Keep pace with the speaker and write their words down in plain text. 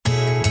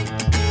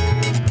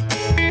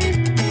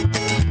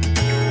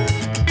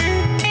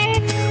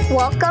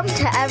Welcome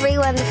to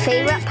everyone's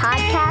favorite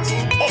podcast.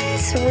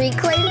 It's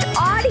Reclaimed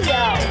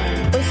Audio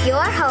with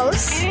your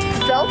hosts,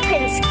 Phil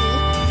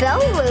Pinsky,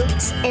 Bill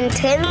Roots, and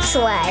Tim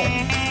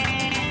Sway.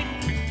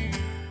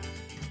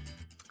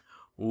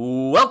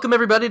 Welcome,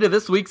 everybody, to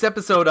this week's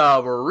episode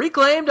of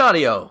Reclaimed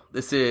Audio.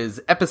 This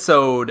is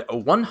episode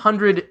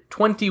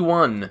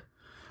 121,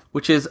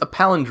 which is a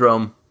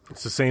palindrome.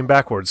 It's the same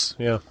backwards,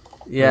 yeah.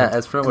 Yeah,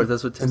 as frontwards.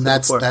 That's what Tim and said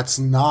that's before. that's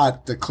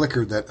not the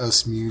clicker that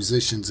us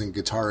musicians and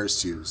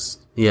guitarists use.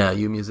 Yeah,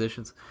 you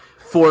musicians.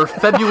 For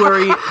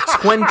February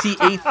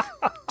 28th,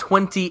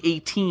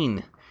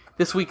 2018,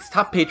 this week's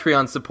top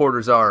Patreon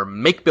supporters are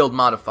Make Build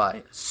Modify,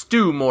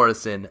 Stu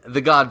Morrison,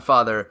 The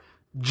Godfather,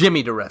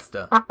 Jimmy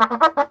DeResta.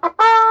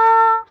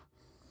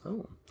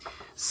 Oh.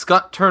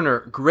 Scott Turner,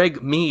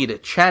 Greg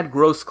Mead, Chad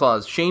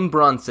Grossclaws, Shane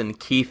Bronson,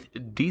 Keith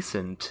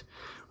Decent,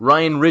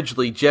 Ryan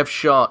Ridgely, Jeff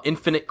Shaw,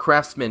 Infinite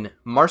Craftsman,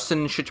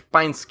 Marcin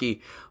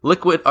Shchpansky,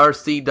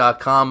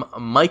 LiquidRC.com,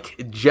 Mike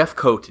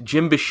Jeffcoat,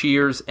 Jim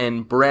Bashirs,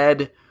 and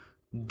Brad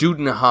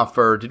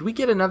Dudenhofer. Did we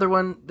get another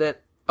one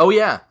that... Oh,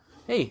 yeah.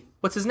 Hey,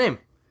 what's his name?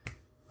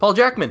 Paul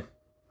Jackman.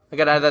 I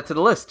got to add that to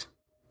the list.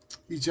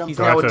 He's now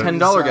a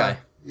 $10 guy.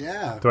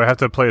 Yeah. Do I have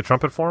to play a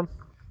trumpet for him?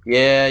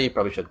 Yeah, you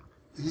probably should.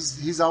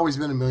 He's always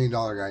been $1 million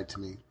guy to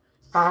me.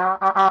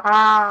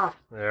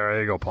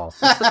 There you go, Paul.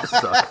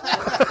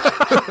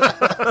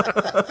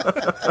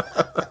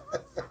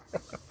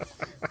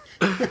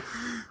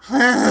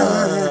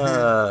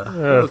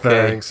 Okay.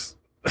 Thanks.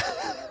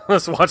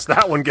 Let's watch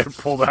that one get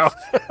pulled out.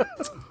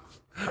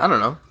 I don't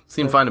know.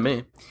 Seemed fine to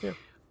me. Yeah.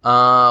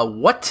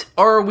 What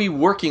are we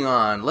working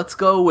on? Let's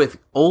go with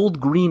Old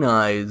Green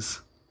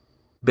Eyes.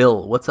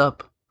 Bill, what's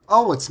up?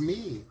 Oh, it's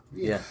me.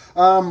 Yeah.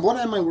 What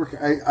am I working?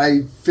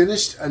 I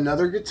finished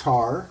another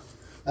guitar,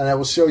 and I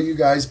will show you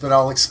guys, but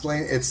I'll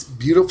explain. It's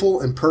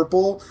beautiful and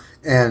purple,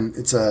 and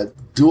it's a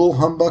dual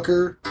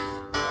humbucker.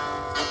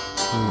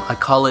 I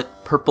call it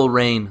Purple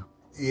Rain.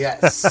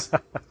 Yes.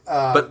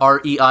 But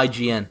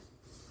REIGN.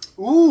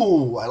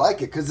 Ooh, I like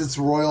it because it's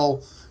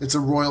royal. It's a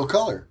royal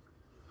color.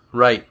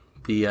 Right.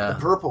 The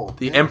purple.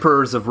 The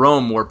emperors of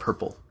Rome wore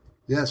purple.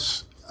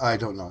 Yes. I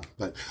don't know.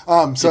 But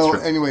It's so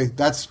true. anyway,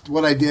 that's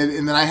what I did.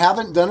 And then I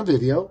haven't done a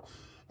video,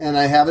 and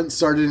I haven't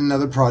started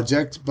another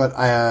project, but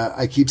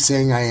I keep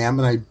saying I am,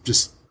 and I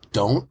just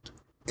don't.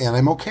 And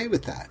I'm okay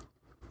with that.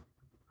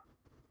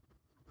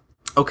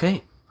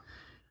 Okay.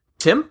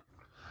 Tim?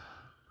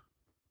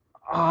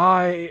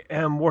 I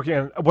am working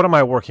on... What am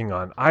I working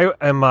on? I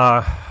am...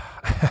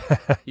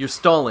 You're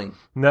stalling.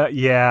 No,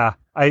 yeah.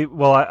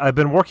 I've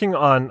been working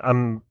on...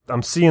 I'm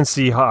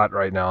CNC hot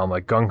right now. I'm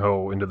like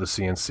gung-ho into the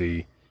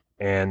CNC.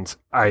 And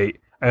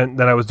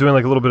then I was doing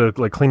like a little bit of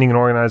like cleaning and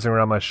organizing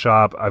around my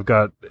shop. I've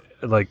got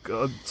like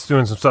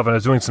doing some stuff, and I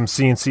was doing some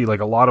CNC,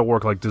 like a lot of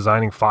work, like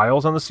designing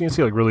files on the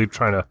CNC, like really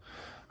trying to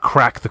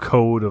crack the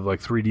code of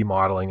like 3D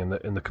modeling in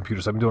the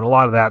computer. So I've been doing a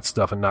lot of that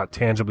stuff and not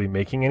tangibly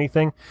making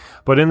anything.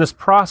 But in this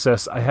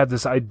process, I had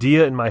this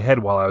idea in my head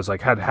while I was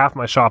like had half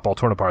my shop all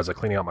torn apart. I was like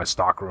cleaning out my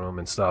stock room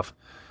and stuff,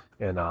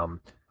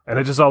 and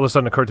it just all of a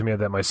sudden occurred to me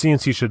that my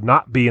CNC should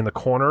not be in the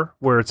corner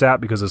where it's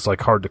at because it's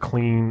like hard to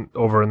clean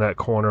over in that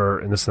corner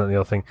and this and that and the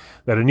other thing.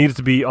 That it needed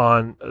to be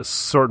on a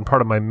certain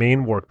part of my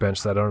main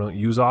workbench that I don't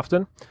use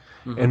often.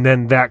 Mm-hmm. And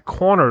then that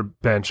corner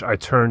bench I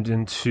turned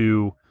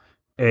into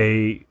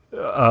a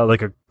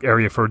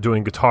area for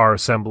doing guitar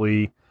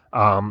assembly,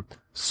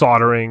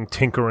 soldering,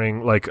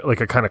 tinkering, like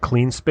a kind of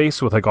clean space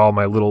with like all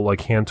my little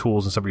like hand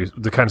tools and stuff.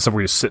 The kind of stuff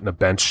where you sit in a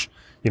bench,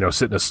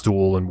 sit in a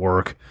stool and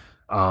work.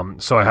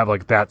 So I have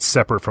like that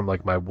separate from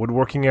like my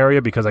woodworking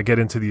area because I get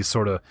into these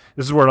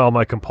this is where all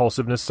my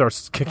compulsiveness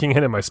starts kicking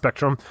in and my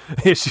spectrum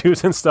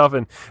issues and stuff.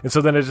 And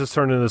so then it just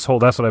turned into this whole,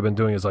 that's what I've been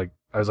doing is like,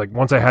 I was like,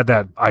 once I had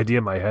that idea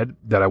in my head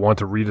that I want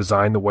to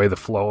redesign the way the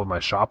flow of my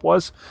shop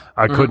was,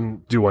 I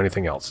couldn't do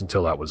anything else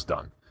until that was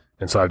done.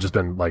 And so I've just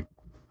been like,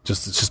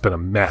 it's just been a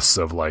mess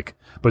of like,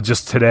 but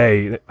just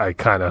today I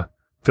kind of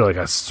feel like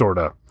I sort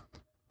of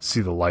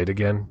see the light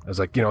again. I was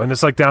like, and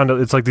it's like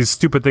it's like these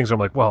stupid things where I'm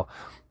like, well,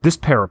 this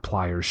pair of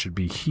pliers should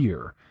be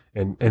here.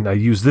 And I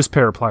use this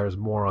pair of pliers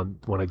more on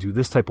when I do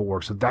this type of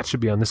work. So that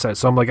should be on this side.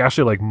 So I'm like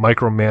actually like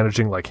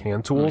micromanaging like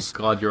hand tools. Oh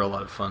my God, you're a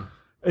lot of fun.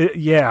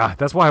 Yeah,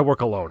 that's why I work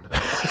alone.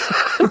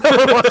 No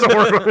one wants to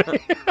work with me.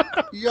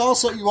 You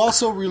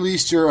also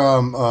released your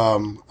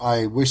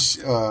I wish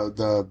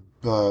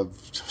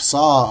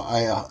saw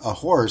a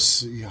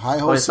horse high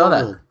ho I saw that.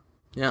 silver.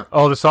 Yeah.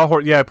 Oh, the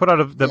sawhorse. Yeah, I put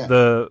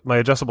out my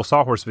adjustable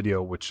sawhorse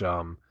video, which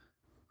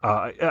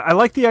I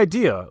like the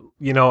idea.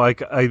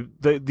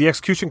 The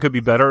execution could be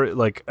better.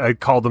 Like I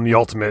called them the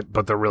ultimate,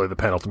 but they're really the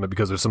penultimate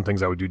because there's some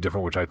things I would do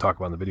different, which I talk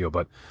about in the video.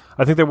 But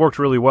I think they worked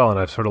really well, and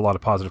I've heard a lot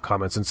of positive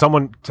comments. And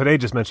someone today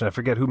just mentioned, I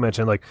forget who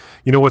mentioned, like,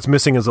 what's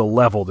missing is a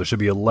level. There should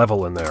be a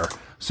level in there,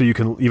 so you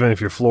can, even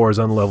if your floor is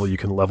unlevel, you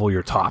can level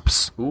your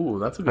tops. Ooh,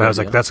 that's a good And I was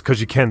idea. like, that's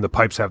because you can. The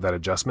pipes have that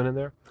adjustment in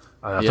there.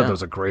 I thought that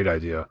was a great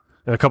idea.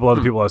 And a couple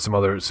other people have some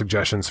other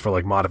suggestions for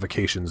like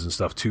modifications and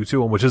stuff too,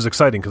 which is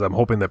exciting because I'm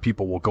hoping that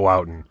people will go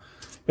out and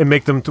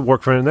make them to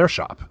work for in their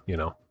shop,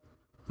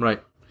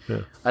 Right.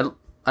 Yeah.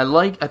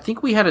 I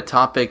think we had a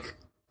topic.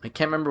 I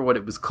can't remember what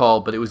it was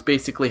called, but it was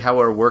basically how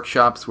our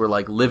workshops were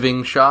like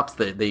living shops.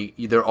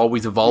 They're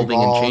always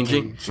evolving and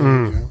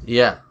changing.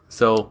 Yeah.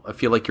 So I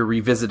feel like you're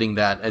revisiting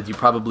that as you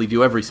probably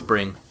do every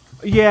spring.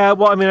 Yeah,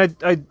 well, I mean,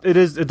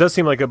 it does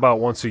seem like about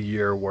once a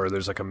year where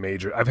there's like a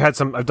major. I've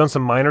done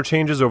some minor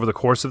changes over the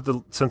course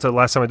of since the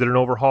last time I did an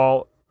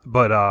overhaul.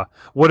 But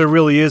what it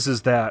really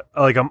is that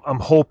like I'm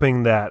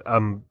hoping that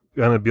I'm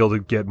gonna be able to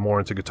get more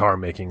into guitar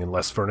making and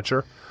less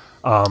furniture.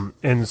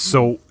 And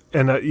so.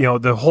 And,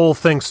 the whole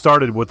thing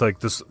started with, like,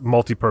 this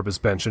multi-purpose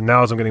bench. And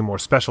now as I'm getting more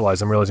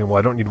specialized, I'm realizing, well,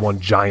 I don't need one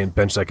giant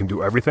bench that I can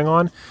do everything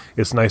on.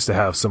 It's nice to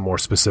have some more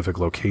specific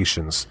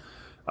locations.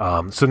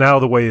 So now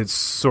the way it's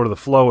sort of the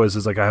flow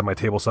is like I have my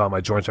table saw,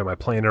 my joints, and my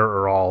planer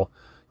are all,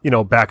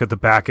 back at the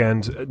back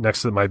end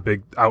next to my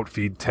big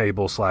outfeed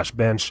table /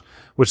 bench,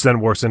 which then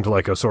works into,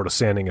 like, a sort of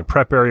sanding and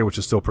prep area, which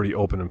is still pretty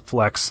open and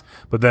flex.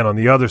 But then on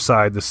the other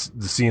side, the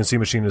CNC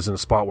machine is in a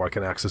spot where I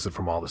can access it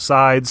from all the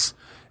sides.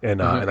 And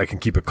I can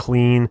keep it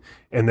clean.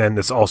 And then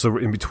it's also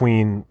in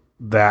between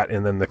that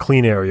and then the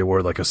clean area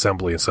where like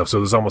assembly and stuff. So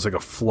there's almost like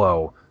a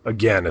flow.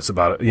 Again, it's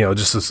about,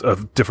 just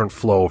a different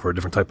flow for a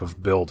different type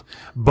of build.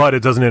 But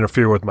it doesn't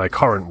interfere with my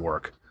current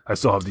work. I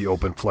still have the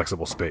open,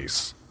 flexible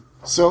space.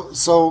 So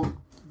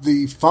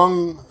the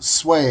feng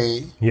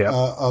shui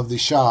of the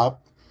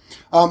shop,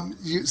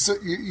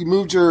 you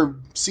moved your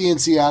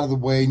CNC out of the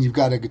way and you've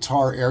got a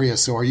guitar area.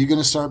 So are you going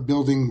to start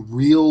building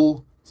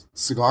real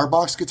cigar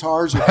box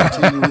guitars or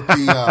continue with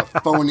the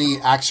phony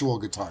actual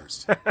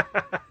guitars?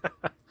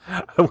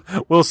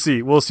 We'll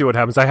see what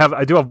happens.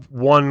 I do have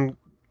one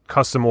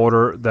custom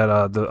order that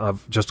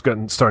I've just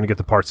starting to get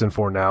the parts in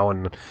for now,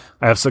 and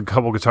I have a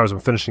couple guitars I'm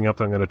finishing up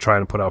that I'm going to try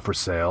and put out for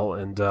sale,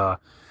 and I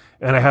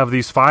have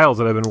these files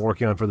that I've been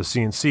working on for the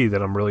CNC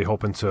that I'm really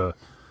hoping to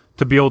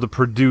be able to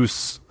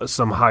produce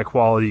some high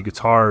quality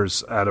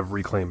guitars out of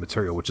reclaimed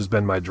material, which has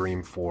been my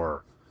dream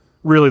for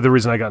really the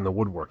reason I got into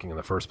woodworking in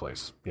the first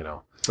place.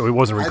 So it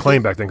wasn't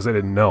reclaimed back then because I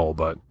didn't know,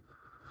 but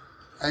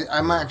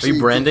I'm actually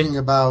thinking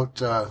about.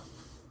 Sorry,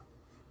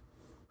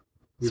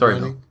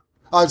 branding?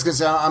 I was going to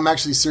say I'm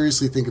actually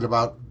seriously thinking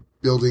about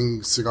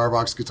building cigar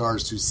box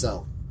guitars to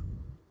sell.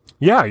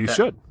 Yeah, you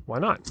should. Why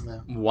not? Yeah.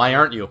 Why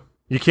aren't you?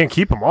 You can't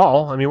keep them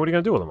all. I mean, what are you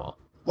going to do with them all?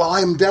 Well,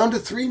 I'm down to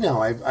 3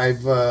 now. I've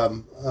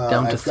down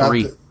to I've got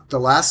 3. The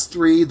last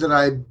 3 that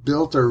I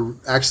built are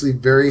actually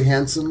very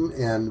handsome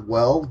and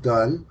well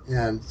done,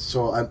 and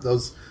so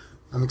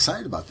I'm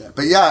excited about that.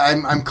 But yeah,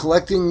 I'm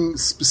collecting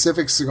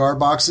specific cigar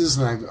boxes,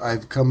 and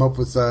I've come up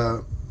with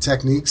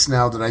techniques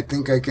now that I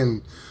think I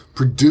can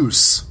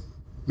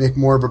make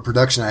more of a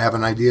production. I have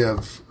an idea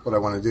of what I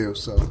want to do.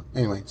 So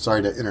anyway,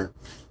 sorry to enter.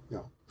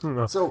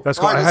 No, so that's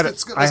cool. Right,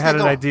 I had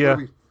an idea.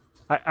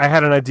 I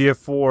had an idea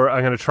for.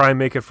 I'm going to try and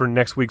make it for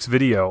next week's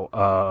video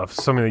of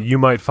something that you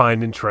might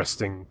find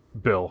interesting,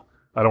 Bill.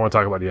 I don't want to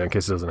talk about it yet in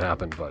case it doesn't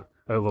happen, but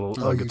a little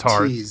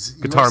guitar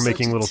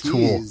making little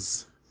tool.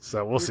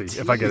 So we'll see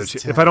if I get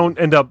it. If I don't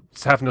end up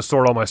having to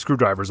sort all my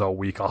screwdrivers all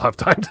week, I'll have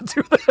time to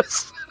do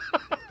this.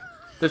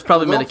 There's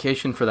probably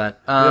medication for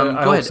that.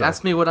 Go ahead, so.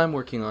 Ask me what I'm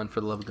working on, for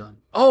the love of God.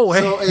 Oh,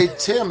 hey. So, hey,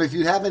 Tim, if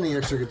you have any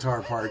extra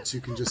guitar parts,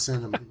 you can just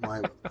send them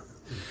my way.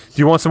 Do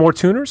you want some more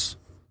tuners?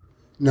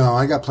 No,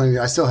 I got plenty.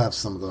 I still have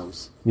some of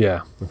those.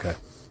 Yeah. Okay.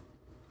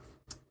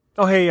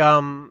 Oh, hey.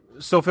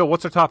 So, Phil,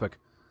 what's our topic?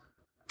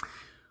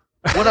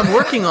 What I'm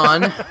working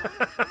on,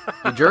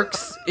 you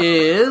jerks,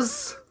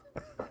 is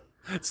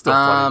It's still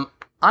funny.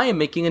 I am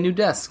making a new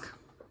desk.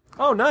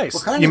 Oh, nice.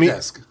 What kind of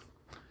desk?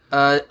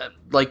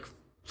 Like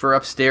for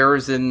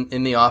upstairs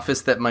in the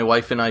office that my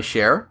wife and I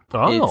share.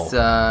 Oh. It's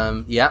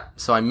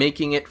so I'm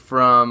making it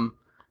from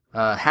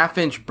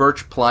 1/2-inch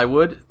birch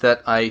plywood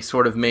that I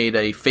sort of made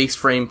a face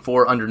frame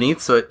for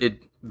underneath, so it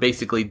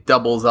basically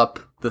doubles up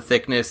the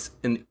thickness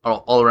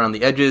all around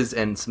the edges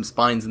and some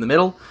spines in the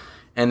middle.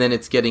 And then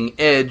it's getting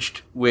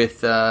edged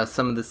with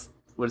some of this,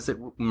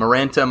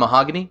 Maranta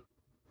mahogany.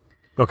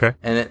 Okay.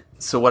 And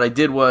so what I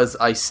did was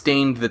I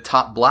stained the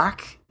top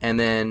black, and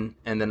then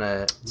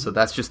so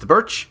that's just the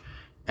birch,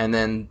 and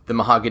then the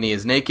mahogany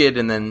is naked,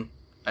 and then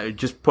I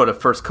just put a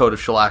first coat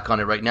of shellac on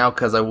it right now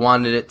because I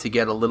wanted it to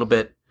get a little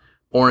bit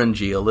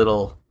orangey, a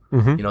little,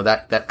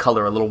 that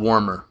color, a little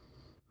warmer.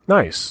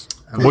 Nice.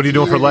 What are you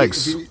doing for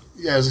legs?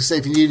 As I say,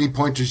 if you need any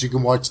pointers, you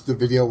can watch the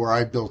video where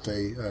I built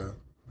a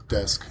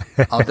desk.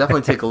 I'll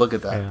definitely take a look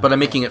at that, but I'm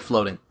making it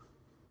floating.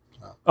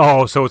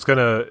 Oh, so it's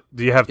gonna.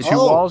 Do you have 2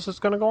 walls that's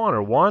gonna go on,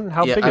 or one?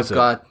 How big is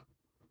it?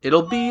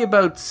 It'll be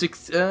about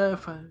 6.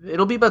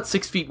 It'll be about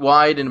 6 feet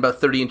wide and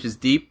about 30 inches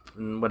deep,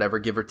 and whatever,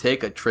 give or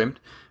take. I trimmed,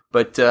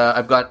 but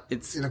I've got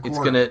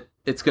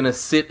it's gonna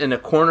sit in a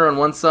corner on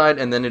one side,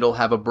 and then it'll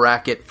have a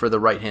bracket for the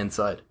right hand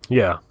side.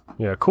 Yeah,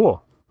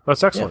 cool.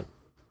 That's excellent.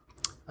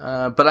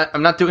 Yeah. But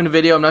I'm not doing a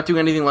video. I'm not doing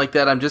anything like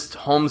that. I'm just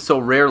home so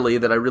rarely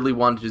that I really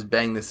want to just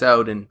bang this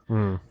out and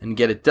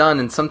get it done.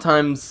 And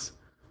sometimes,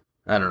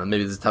 I don't know,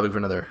 maybe this is a topic for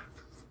another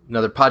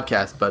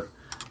podcast, but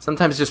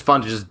sometimes it's just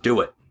fun to just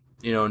do it.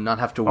 Not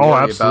have to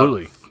worry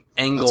about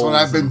angles. That's what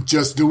I've been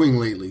just doing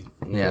lately.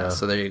 Yeah,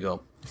 so there you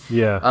go.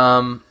 Yeah.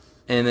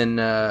 And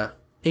then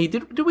Hey,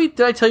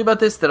 did I tell you about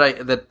this? That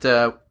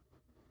a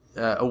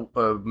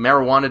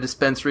marijuana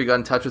dispensary got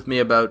in touch with me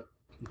about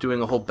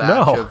doing a whole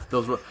batch of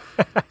those.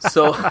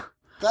 So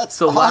That's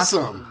so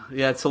awesome.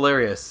 yeah, it's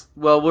hilarious.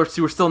 Well, we're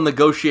still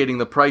negotiating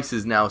the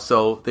prices now,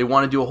 so they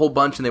want to do a whole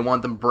bunch and they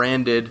want them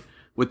branded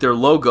with their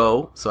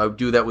logo. So I would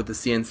do that with the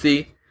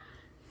CNC.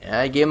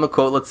 I gave him a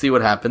quote. Let's see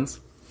what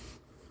happens.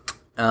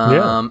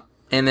 And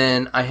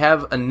then I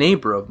have a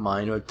neighbor of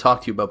mine who I've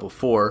talked to you about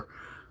before,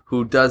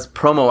 who does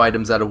promo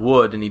items out of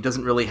wood, and he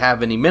doesn't really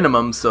have any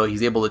minimums, so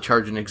he's able to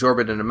charge an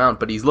exorbitant amount,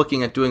 but he's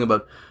looking at doing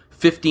about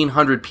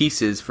 1,500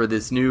 pieces for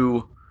this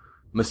new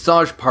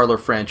massage parlor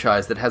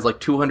franchise that has like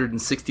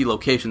 260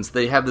 locations.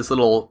 They have this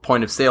little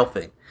point of sale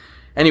thing.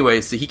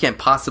 Anyway, so he can't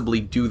possibly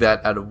do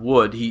that out of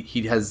wood.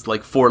 He has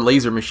like 4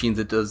 laser machines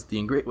that does the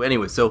engraving.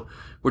 Anyway, so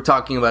we're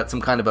talking about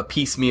some kind of a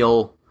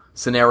piecemeal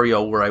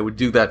scenario where I would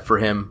do that for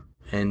him,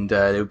 and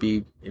it'd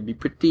be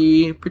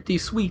pretty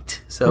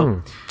sweet.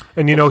 So,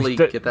 and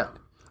get that.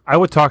 I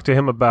would talk to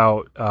him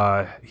about.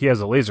 He has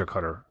a laser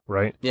cutter,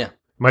 right? Yeah,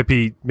 might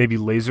be maybe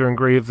laser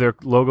engrave their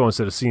logo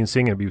instead of CNCing,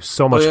 and it'd be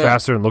so much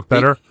faster and look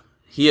better.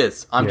 He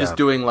is. I'm just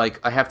doing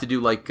I have to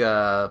do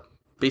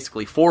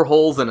basically 4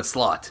 holes and a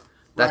slot.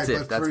 That's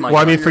it. That's my.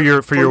 Well, I mean for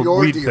your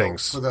weed deal,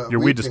 things,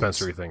 your weed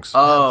dispensary things.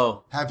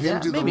 Oh, have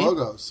him do the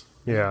logos.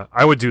 Yeah,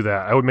 I would do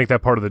that. I would make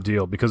that part of the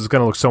deal because it's going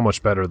to look so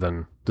much better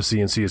than the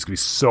CNC. It's going to be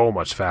so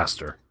much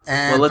faster.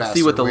 And well, let's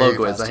see what the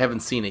logo faster. is. I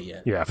haven't seen it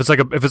yet. Yeah, if it's like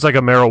a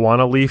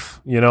marijuana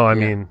leaf, I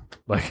mean,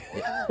 like,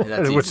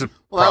 which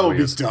that would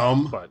be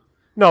dumb. But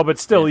no, but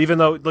still, even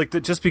though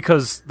just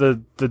because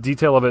the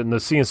detail of it and the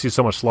CNC is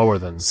so much slower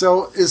than.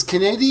 So, is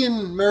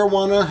Canadian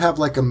marijuana have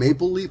like a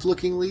maple leaf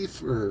looking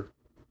leaf or?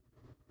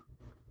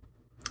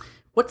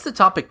 What's the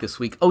topic this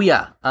week? Oh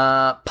yeah,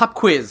 pop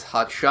quiz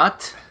hot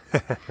shot.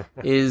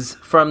 is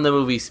from the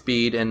movie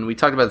Speed, and we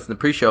talked about this in the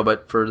pre-show,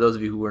 but for those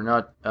of you who are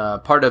not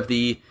part of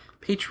the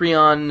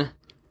Patreon,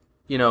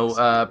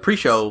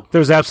 pre-show...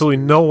 There's absolutely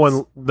no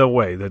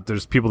way that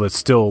there's people that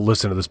still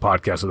listen to this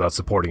podcast without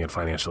supporting it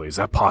financially. Is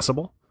that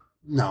possible?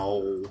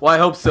 No. Well, I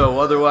hope so,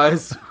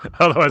 otherwise we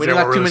don't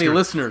have too many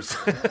listeners.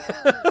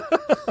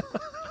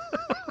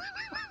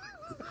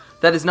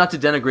 That is not to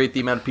denigrate the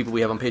amount of people we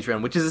have on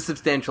Patreon, which is a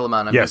substantial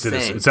amount. Yes, it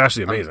is. It's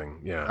actually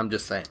amazing. I'm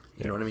just saying.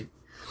 You know what I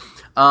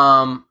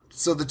mean?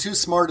 So the 2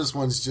 smartest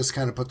ones just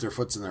kind of put their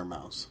foots in their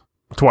mouths.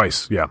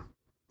 Twice, yeah.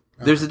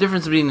 There's a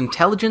difference between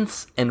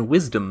intelligence and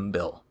wisdom,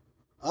 Bill.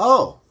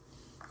 Oh.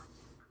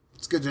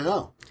 It's good to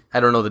know. I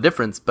don't know the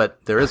difference,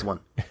 but there is one.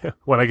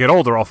 When I get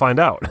older, I'll find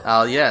out.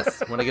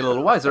 Yes. When I get a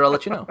little wiser, I'll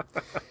let you know.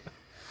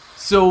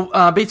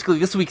 So basically,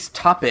 this week's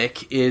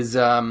topic is,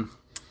 we're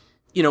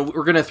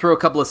going to throw a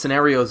couple of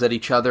scenarios at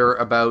each other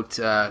about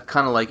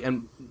kind of like...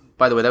 and.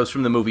 By the way, that was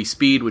from the movie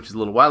Speed, which is a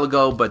little while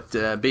ago, but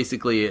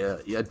basically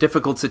a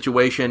difficult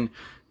situation,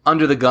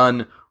 under the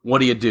gun, what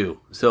do you do?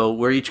 So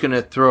we're each going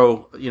to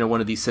throw, one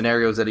of these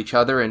scenarios at each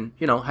other, and,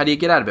 how do you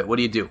get out of it? What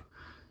do you do?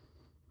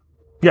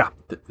 Yeah.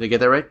 Did they get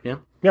that right? Yeah?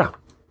 Yeah.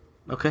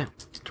 Okay.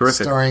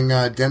 Terrific. Starring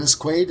Dennis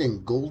Quaid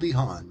and Goldie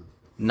Hawn.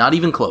 Not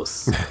even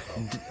close.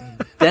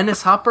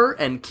 Dennis Hopper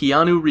and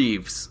Keanu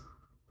Reeves.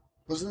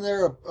 Wasn't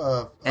there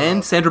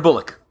and Sandra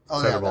Bullock.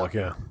 Oh, Sandra Bullock,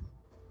 yeah.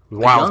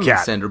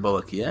 Wildcat. Sandra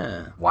Bullock,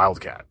 yeah.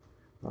 Wildcat.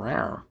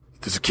 Wow.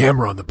 There's a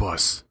camera on the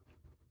bus.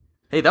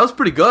 Hey, that was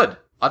pretty good.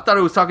 I thought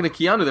I was talking to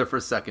Keanu there for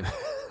a second.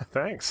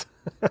 Thanks.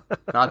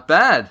 Not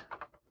bad.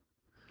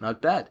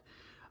 Not bad.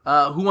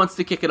 Who wants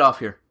to kick it off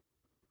here?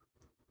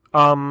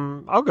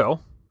 I'll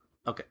go.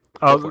 Okay.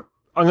 I'm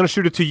going to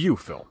shoot it to you,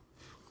 Phil.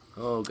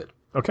 Oh, good.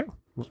 Okay.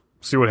 We'll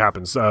see what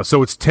happens.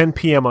 So it's 10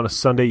 p.m. on a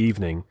Sunday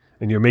evening,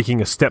 and you're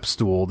making a step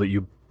stool that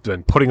you've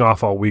been putting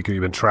off all week, or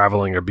you've been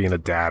traveling or being a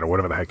dad or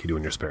whatever the heck you do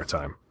in your spare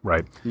time,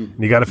 right? And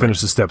you got to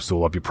finish the step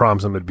stool up. You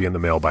promised them it'd be in the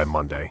mail by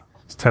Monday.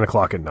 It's 10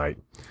 o'clock at night.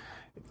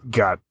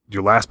 Got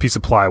your last piece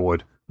of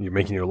plywood. You're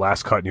making your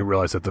last cut, and you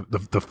realize that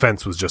the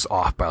fence was just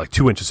off by like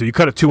 2 inches. So you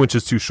cut it 2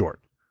 inches too short,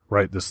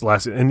 right? And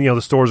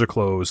the stores are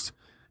closed.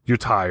 You're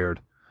tired.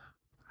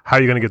 How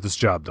are you going to get this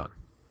job done?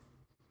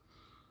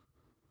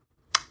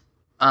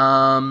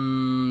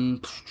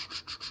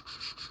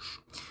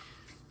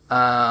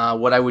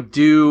 What I would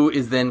do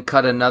is then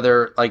cut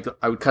another, I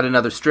would cut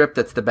another strip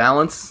that's the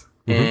balance,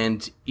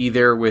 and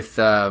either with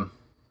a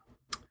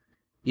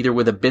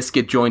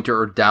biscuit jointer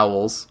or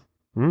dowels,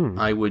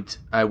 I would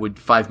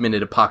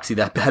 5-minute epoxy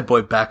that bad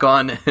boy back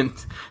on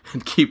and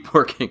keep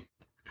working.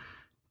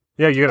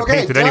 Yeah, you're going to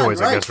paint it anyways,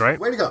 right. I guess, right?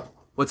 Way to go.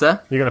 What's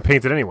that? You're going to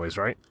paint it anyways,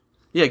 right?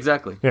 Yeah,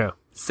 exactly. Yeah.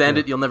 Sand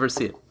it, you'll never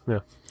see it. Yeah.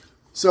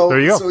 So there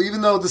you go. So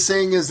even though the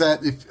saying is that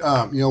if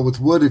with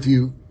wood,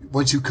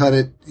 once you cut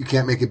it, you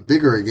can't make it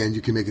bigger again. You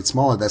can make it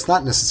smaller. That's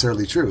not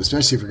necessarily true,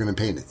 especially if you're going to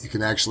paint it. You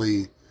can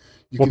actually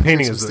can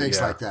painting fix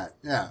mistakes like that.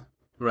 Yeah.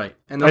 Right.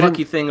 And the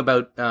lucky thing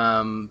about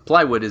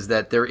plywood is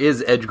that there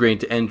is edge grain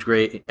to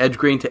edge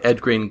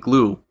grain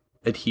glue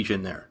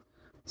adhesion there,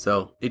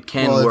 so it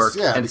can work.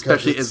 And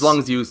especially as long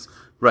as you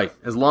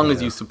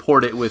as you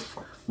support it with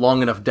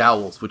long enough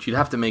dowels, which you'd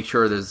have to make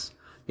sure there's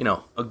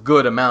a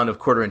good amount of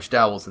 1/4-inch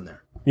dowels in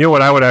there. You know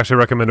what I would actually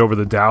recommend over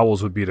the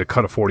dowels would be to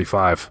cut a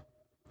 45,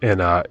 and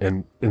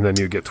then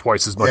you get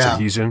twice as much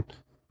adhesion,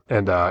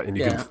 and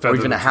you can feather or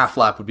even a half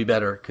lap would be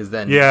better because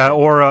then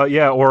or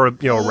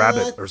a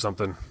rabbit or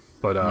something.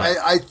 But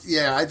I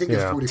think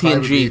a 45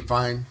 would be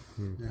fine.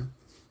 Yeah.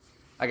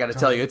 I got to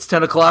tell you, it's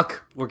 10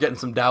 o'clock. We're getting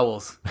some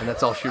dowels, and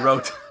that's all she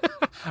wrote.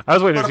 I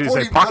was waiting for you to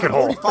say pocket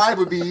hole. 45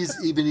 would be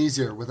even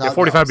easier without.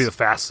 45 dowels. would be the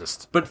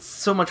fastest, but it's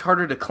so much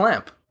harder to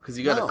clamp because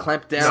you got to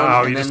clamp down.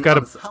 No, you just got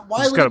to.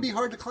 Why would it be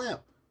hard to clamp?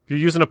 If you're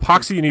using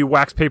epoxy, you need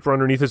wax paper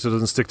underneath it so it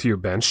doesn't stick to your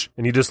bench,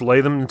 and you just lay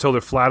them until they're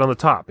flat on the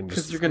top, and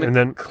because you're going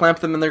to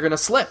clamp them and they're going to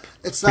slip.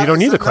 It's not. You don't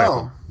need to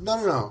clamp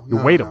them. No. You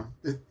wait them.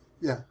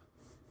 Yeah.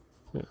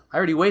 I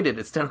already waited.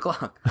 It's 10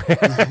 o'clock.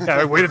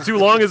 I waited too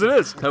long as it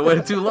is. I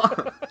waited too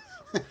long.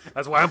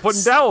 That's why I'm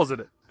putting dowels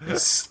in it.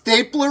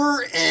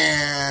 Stapler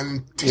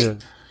and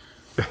tape.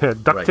 Yeah.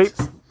 Duct tape.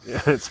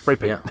 Yeah, spray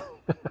paint.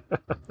 Yeah.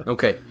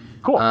 Okay.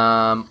 Cool.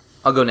 I'll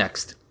go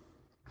next.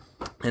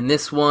 And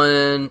this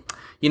one,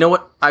 you know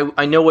what?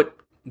 I know what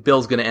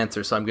Bill's going to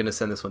answer, so I'm going to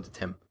send this one to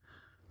Tim.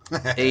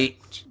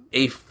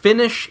 A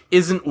finish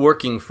isn't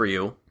working for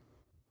you.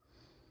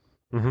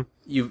 Mm-hmm.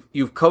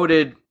 You've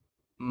coated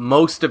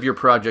most of your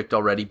project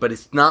already, but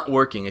it's not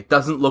working. It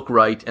doesn't look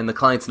right, and the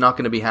client's not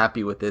going to be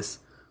happy with this.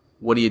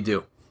 What do you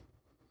do?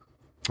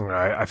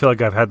 I feel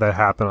like I've had that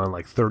happen on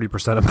like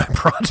 30% of my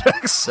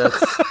projects.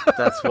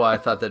 That's why I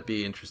thought that'd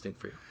be interesting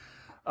for you.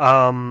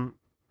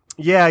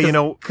 Yeah,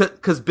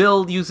 because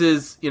Bill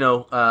uses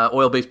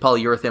oil-based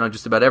polyurethane on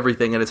just about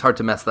everything, and it's hard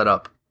to mess that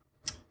up.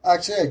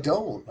 Actually, I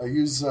don't. I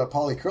use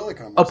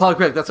polyacrylic on. Oh,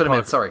 polyacrylic. That's what I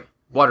meant. Sorry,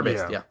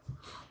 water-based.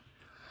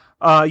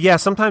 Yeah.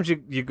 Sometimes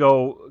you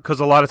go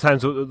because a lot of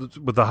times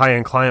with the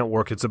high-end client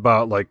work, it's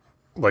about like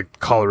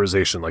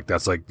colorization. Like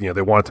that's like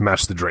they want it to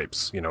match the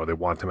drapes. They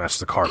want it to match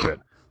the carpet.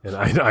 And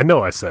I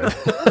know I said.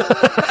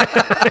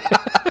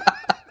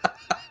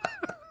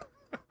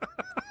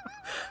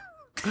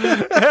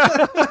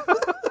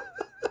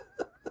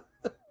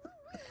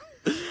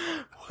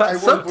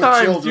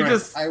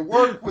 I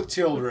work with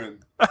children.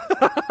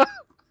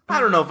 I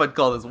don't know if I'd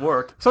call this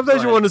work.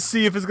 Sometimes you want to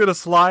see if it's going to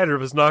slide or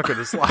if it's not going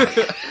to slide.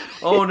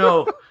 Oh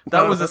no,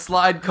 that was a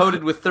slide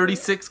coated with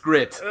 36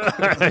 grit.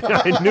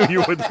 I knew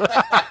you would.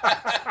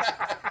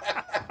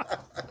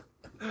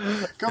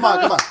 Come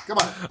on.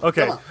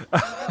 Okay. Come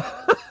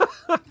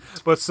on.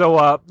 But so,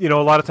 a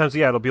lot of times,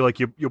 it'll be like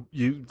you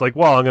like,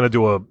 well, I'm going to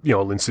do a,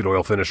 linseed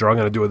oil finish, or I'm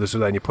going to do this or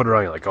that, and you put it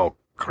on, you're like, oh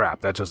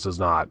crap, that just does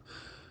not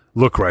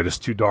look right. It's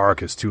too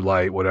dark, it's too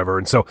light, whatever.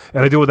 And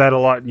I deal with that a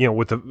lot,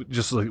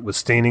 with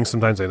staining.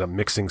 Sometimes I end up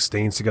mixing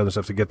stains together and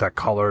stuff to get that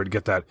color, to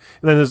get that.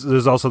 And then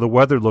there's also the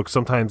weather look.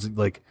 Sometimes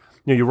like,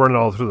 you run it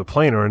all through the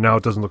planer and now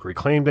it doesn't look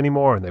reclaimed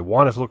anymore, and they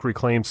want it to look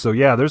reclaimed. So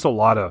yeah, there's a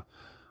lot of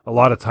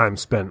time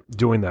spent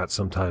doing that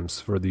sometimes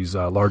for these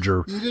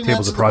larger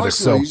tables of projects.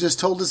 So you just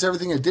told us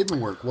everything that didn't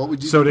work. What would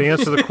you do? So to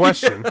answer the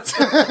question.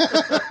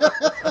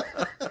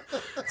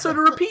 So to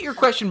repeat your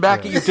question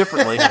back at you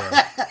differently.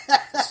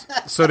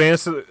 So to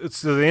answer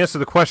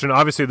the question,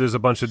 obviously there's a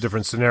bunch of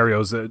different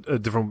scenarios,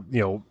 different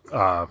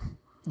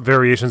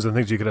variations and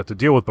things you could have to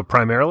deal with. But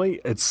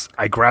primarily,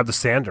 I grab the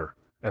sander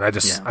and I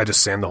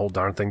just sand the whole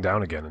darn thing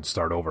down again and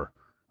start over.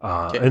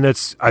 And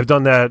I've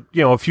done that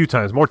a few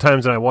times, more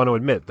times than I want to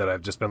admit, that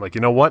I've just been like,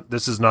 you know what,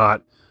 this is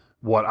not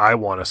what I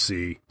want to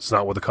see. It's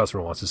not what the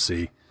customer wants to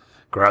see.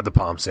 Grab the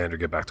palm sander,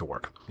 get back to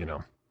work.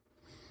 Yeah.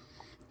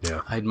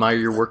 I admire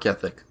your work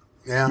ethic.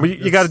 Yeah,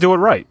 you got to do it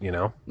right.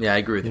 Yeah, I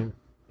agree with you.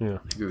 Yeah.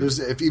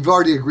 If you've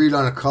already agreed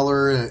on a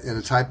color and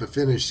a type of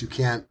finish, you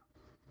can't.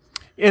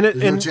 There's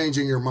no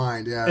changing your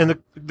mind. Yeah, and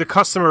the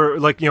customer,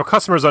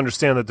 customers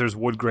understand that there's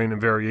wood grain and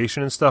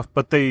variation and stuff,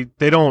 but they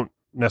don't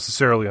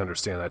necessarily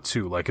understand that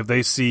too. Like if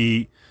they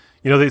see,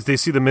 they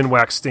see the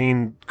Minwax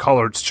stain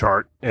colors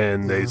chart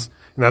and and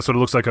that's what it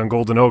looks like on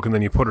golden oak, and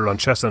then you put it on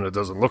chestnut, it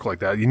doesn't look like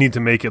that. You need to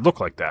make it look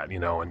like that,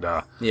 and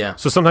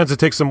so sometimes it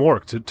takes some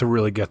work to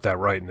really get that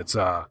right, and it's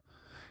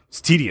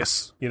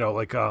tedious,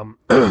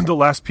 the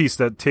last piece,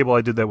 that table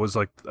I did that was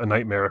like a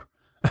nightmare.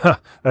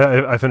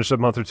 I finished a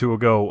month or two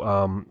ago.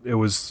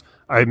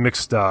 I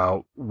mixed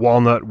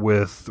walnut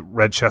with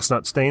red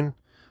chestnut stain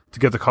to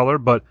get the color,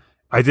 but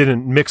I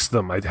didn't mix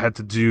them. I had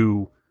to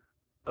do,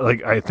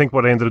 I think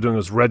what I ended up doing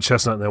was red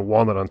chestnut and then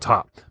walnut on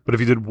top. But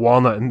if you did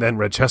walnut and then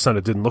red chestnut,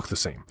 it didn't look the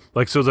same.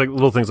 So it's like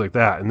little things like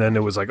that. And then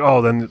it was like,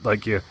 oh, then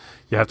you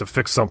have to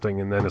fix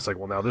something. And then it's like,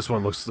 well, now this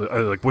one looks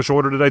like, which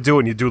order did I do?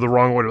 And you do the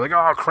wrong order. Like,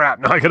 oh crap,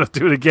 now I got to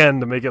do it again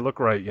to make it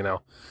look right.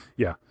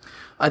 Yeah.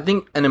 I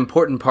think an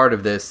important part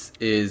of this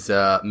is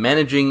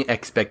managing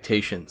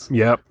expectations.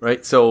 Yep.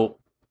 Right. So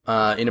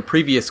in a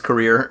previous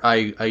career,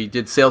 I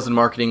did sales and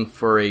marketing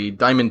for a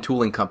diamond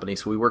tooling company.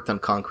 So we worked on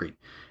concrete.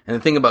 And the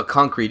thing about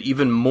concrete,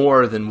 even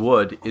more than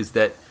wood, is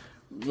that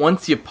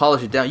once you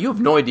polish it down, you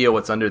have no idea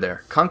what's under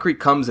there. Concrete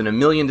comes in a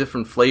million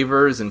different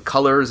flavors and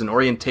colors and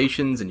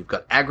orientations, and you've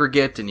got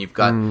aggregate, and you've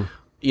got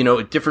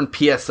different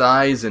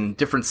PSIs, and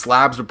different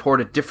slabs report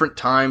at different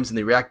times, and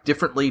they react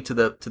differently to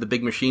the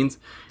big machines.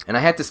 And I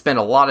had to spend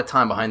a lot of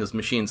time behind those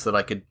machines so that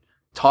I could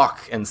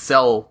talk and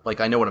sell like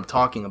I know what I'm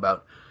talking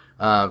about.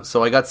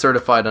 So I got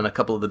certified on a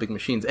couple of the big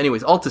machines.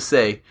 Anyways, all to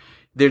say,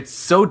 they're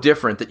so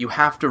different that you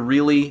have to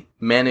really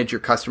manage your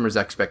customers'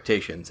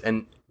 expectations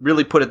and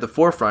really put at the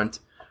forefront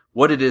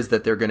what it is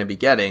that they're going to be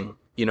getting,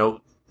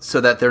 so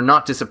that they're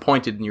not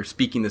disappointed and you're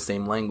speaking the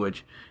same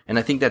language. And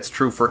I think that's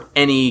true for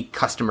any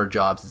customer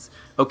jobs.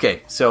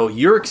 Okay, so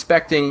you're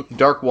expecting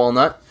dark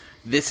walnut.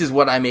 This is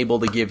what I'm able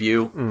to give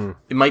you.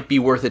 It might be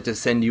worth it to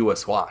send you a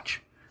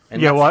swatch.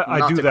 And Yeah, well, I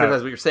not do to that.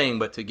 criticize what you're saying,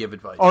 but to give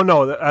advice. Oh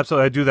no,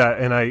 absolutely, I do that,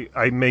 and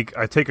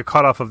I take a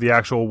cut off of the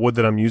actual wood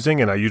that I'm using,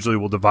 and I usually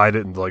will divide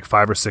it into like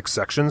 5 or 6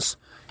 sections,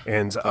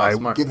 and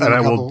smart. Give them a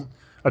couple.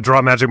 I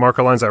draw magic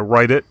marker lines, I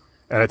write it,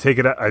 and I take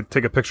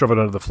a picture of it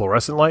under the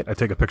fluorescent light, I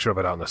take a picture of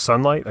it out in the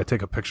sunlight, I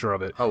take a picture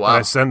of it, Oh, wow. and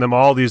I send them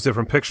all these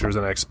different pictures,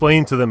 and I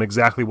explain to them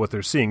exactly what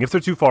they're seeing. If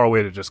they're too far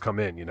away to just come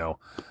in,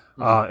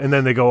 and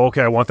then they go,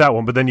 okay, I want that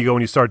one. But then you go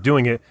and you start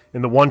doing it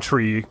in the one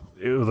tree.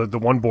 The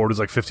one board is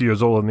like 50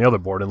 years old, and the other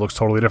board, it looks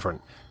totally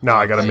different. Now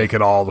I got to make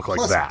it all look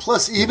like that.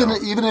 Plus, even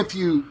if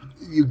you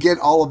get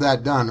all of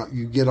that done,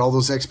 you get all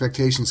those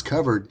expectations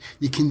covered,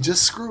 you can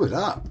just screw it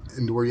up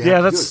into where you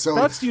have to do it. So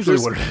that's usually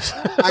what it is. I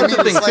mean, That's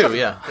the thing it's like, too,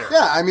 yeah.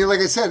 Yeah, I mean,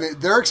 like I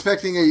said, they're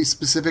expecting a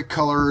specific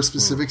color, a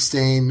specific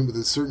stain with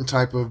a certain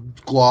type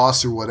of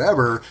gloss or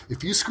whatever.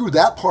 If you screw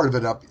that part of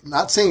it up,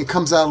 not saying it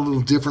comes out a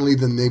little differently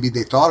than maybe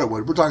they thought it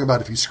would. We're talking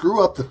about if you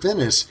screw up the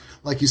finish,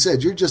 like you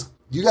said, you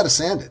got to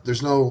sand it.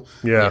 There's no,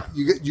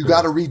 you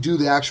got to redo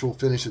the actual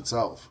finish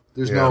itself.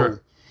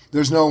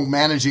 There's no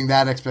managing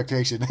that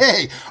expectation.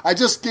 Hey, I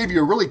just gave you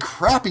a really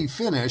crappy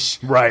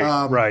finish,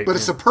 right, but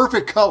it's a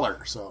perfect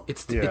color. So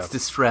It's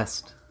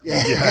distressed.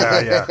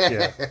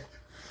 Yeah.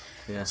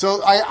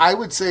 So I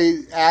would say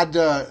add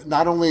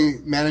not only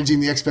managing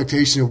the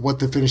expectation of what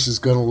the finish is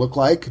going to look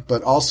like,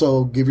 but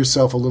also give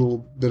yourself a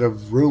little bit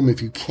of room,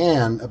 if you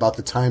can, about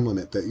the time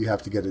limit that you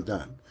have to get it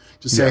done.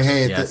 Just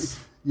say,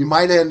 you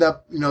might end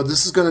up,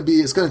 this is going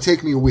to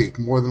take me a week,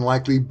 more than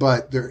likely,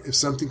 but if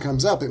something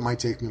comes up, it might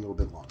take me a little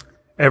bit longer.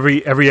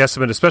 Every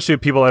estimate, especially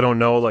with people I don't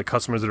know, like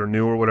customers that are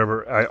new or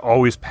whatever, I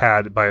always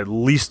pad by at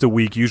least a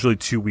week, usually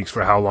 2 weeks,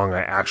 for how long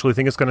I actually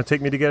think it's going to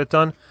take me to get it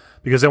done.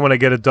 Because then when I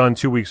get it done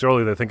 2 weeks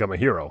early, they think I'm a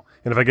hero.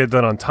 And if I get it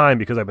done on time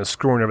because I've been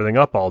screwing everything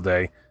up all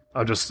day,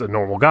 I'm just a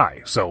normal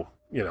guy. So,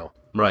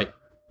 Right.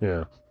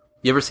 Yeah.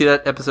 You ever see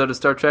that episode of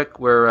Star Trek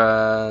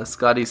where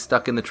Scotty's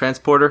stuck in the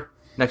transporter,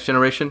 Next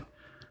Generation?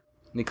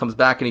 And he comes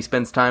back and he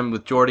spends time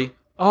with Geordi.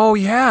 Oh,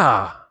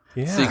 yeah.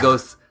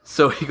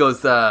 So he goes,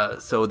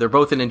 so they're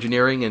both in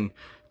engineering, and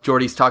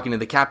Geordi's talking to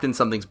the captain.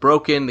 Something's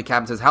broken. The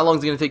captain says, how long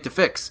is it going to take to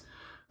fix?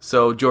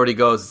 So Geordi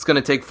goes, it's going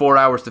to take 4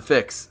 hours to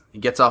fix. He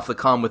gets off the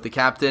comm with the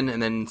captain, and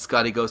then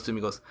Scotty goes to him,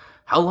 he goes,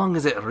 how long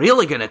is it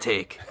really going to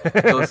take?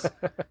 He goes,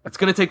 it's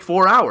going to take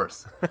 4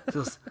 hours. He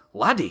goes,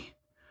 laddie,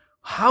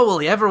 how will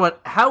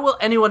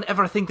anyone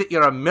ever think that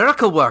you're a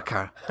miracle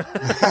worker?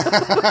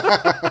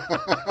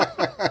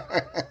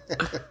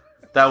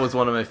 That was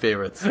one of my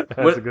favorites.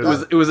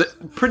 It was a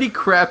pretty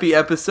crappy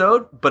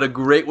episode, but a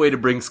great way to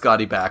bring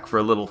Scotty back for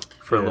a little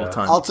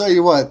time. I'll tell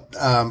you what,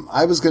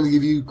 I was going to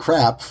give you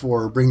crap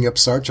for bringing up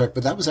Star Trek,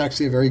 but that was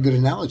actually a very good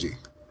analogy.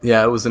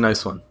 Yeah, it was a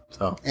nice one.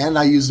 So, and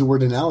I used the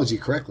word analogy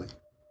correctly.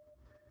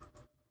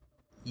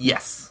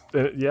 Yes.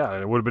 And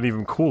it would have been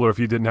even cooler if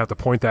you didn't have to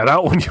point that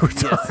out when you were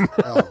done.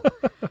 Oh.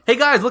 Hey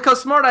guys, look how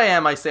smart I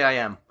am. I say I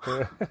am.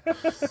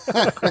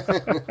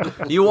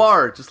 You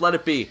are. Just let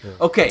it be.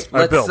 Okay,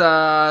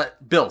 let's.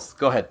 Bills,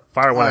 go ahead.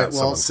 Fire one All at right,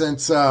 well, someone.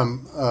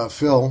 since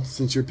Phil,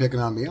 since you're picking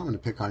on me, I'm going to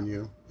pick on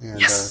you.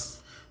 And,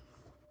 Yes.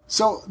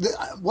 So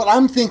what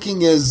I'm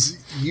thinking is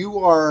you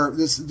are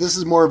this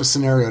is more of a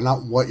scenario,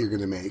 not what you're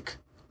going to make.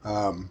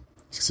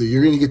 So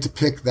you're going to get to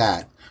pick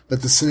that.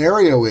 But the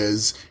scenario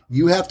is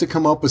you have to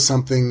come up with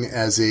something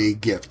as a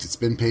gift. It's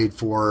been paid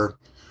for.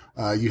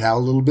 You have a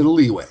little bit of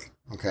leeway.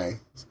 Okay,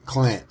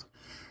 client.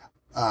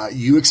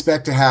 You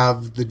expect to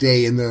have the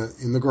day in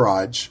the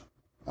garage.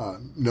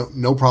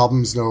 No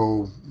problems,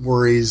 no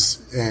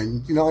worries,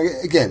 and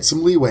again,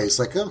 some leeways.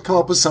 Like come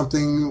up with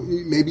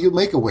something. Maybe you'll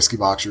make a whiskey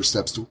box or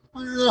step stool.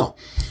 I don't know.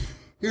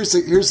 Here's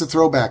the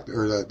throwback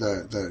or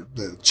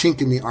the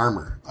chink in the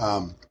armor.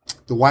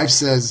 The wife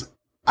says,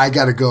 "I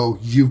gotta go.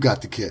 You've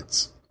got the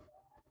kids."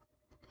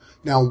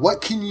 Now, what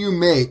can you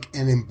make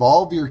and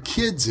involve your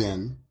kids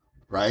in,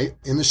 right,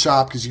 in the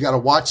shop, because you got to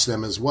watch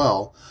them as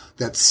well,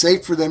 that's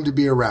safe for them to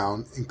be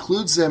around,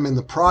 includes them in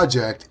the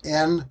project,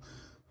 and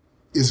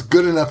is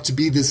good enough to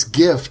be this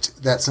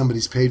gift that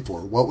somebody's paid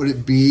for? What would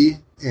it be?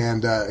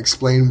 And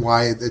explain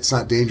why it's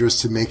not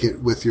dangerous to make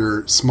it with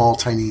your small,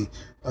 tiny,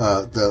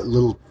 the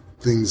little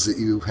things that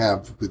you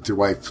have with your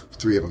wife,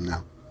 3 of them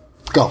now.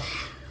 Go.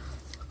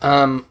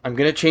 I'm going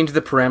to change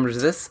the parameters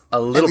of this a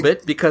little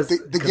bit because I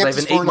have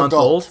an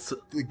 8-month-old.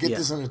 The gift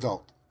is an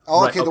adult.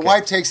 Oh, okay. Right, the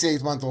wife takes the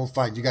 8-month-old.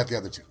 Fine. You got the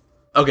other 2.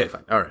 Okay,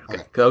 fine. All right. Okay.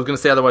 Because I was going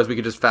to say otherwise we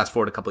could just fast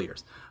forward a couple of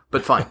years.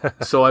 But fine.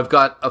 So I've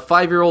got a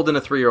 5-year-old and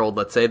a 3-year-old,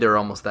 let's say. They're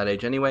almost that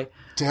age anyway.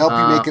 To help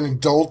you make an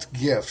adult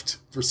gift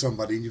for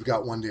somebody, you've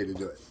got 1 day to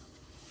do it.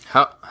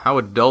 How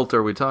adult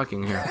are we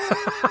talking here?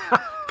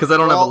 Because I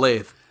don't have a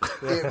lathe.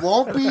 It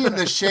won't be in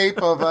the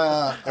shape of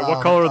a. And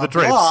what color are the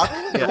drapes? Block.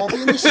 It won't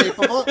be in the shape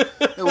of a.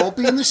 It won't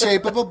be in the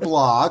shape of a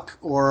block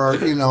or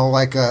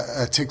like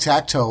a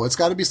tic-tac-toe. It's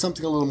got to be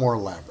something a little more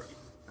elaborate.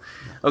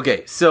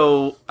 Okay,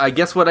 so I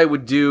guess what I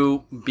would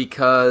do,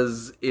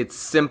 because it's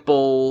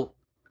simple,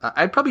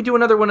 I'd probably do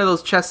another one of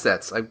those chess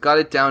sets. I've got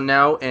it down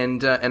now,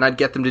 and I'd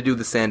get them to do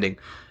the sanding,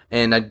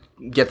 and I'd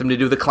get them to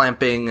do the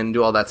clamping and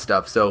do all that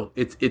stuff. So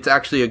it's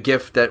actually a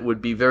gift that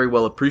would be very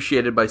well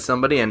appreciated by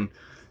somebody, and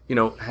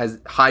has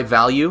high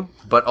value,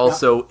 but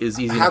also is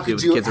easy to do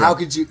with kids around.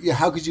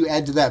 How could you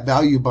add to that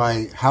value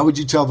how would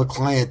you tell the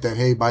client that,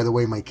 hey, by the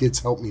way, my kids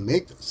helped me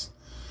make this?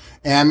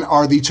 And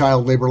are the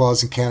child labor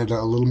laws in Canada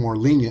a little more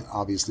lenient,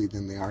 obviously,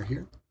 than they are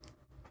here?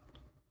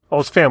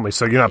 Oh, it's family,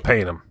 so you're not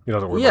paying them. You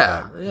don't have to worry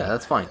about that. Yeah,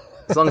 that's fine.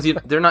 As long as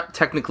they're not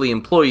technically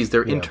employees,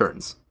 they're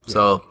interns.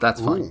 So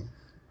that's fine. Ooh.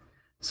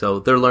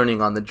 So they're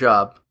learning on the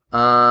job.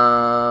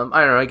 I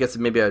don't know, I guess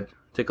maybe I'd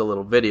take a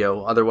little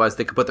video. Otherwise,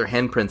 they could put their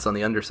handprints on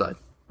the underside.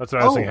 That's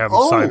what I was thinking, have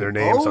them sign their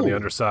names on the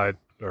underside.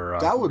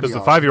 That would be because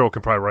the awesome. 5-year-old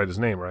can probably write his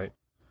name, right?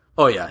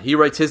 Oh, yeah. He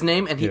writes his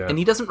name, and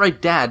he doesn't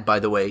write Dad, by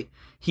the way.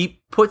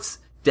 He puts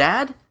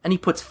Dad, and he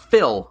puts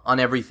Phil on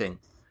everything.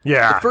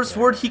 Yeah. The first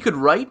word he could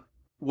write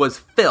was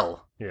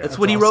Phil. Yeah, that's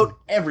what he awesome.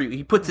 wrote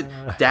he puts it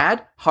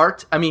Dad,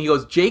 Heart. He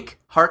goes Jake,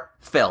 Heart,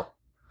 Phil.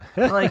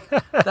 Like,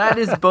 that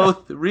is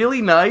both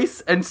really nice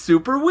and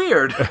super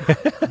weird.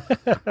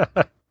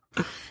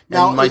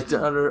 Now, and my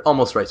daughter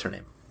almost writes her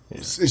name.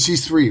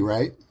 She's 3,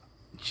 right?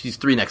 She's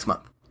 3 next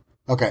month.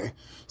 Okay.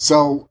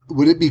 So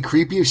would it be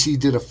creepy if she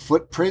did a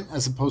footprint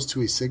as opposed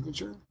to a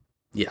signature?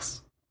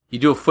 Yes. You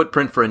do a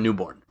footprint for a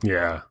newborn.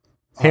 Yeah.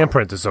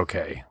 Handprint is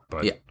okay,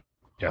 but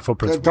yeah,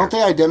 footprint's Don't weird.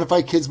 they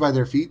identify kids by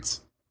their feet?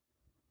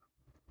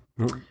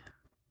 I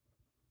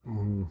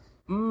don't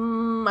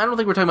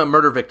think we're talking about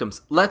murder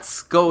victims.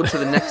 Let's go to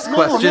the next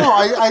question.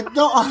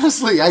 No,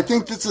 honestly, I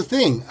think that's a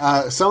thing.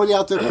 Somebody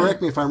out there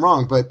correct me if I'm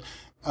wrong, but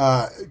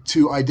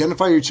to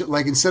identify your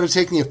like instead of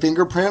taking a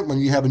fingerprint when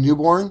you have a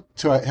newborn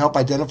to help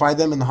identify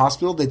them in the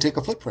hospital, they take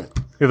a footprint.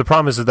 Yeah, the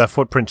problem is that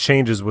footprint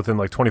changes within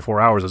like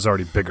 24 hours. It's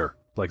already bigger.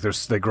 Like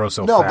they grow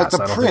so No, fast.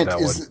 but the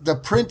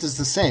print is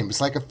the same. It's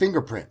like a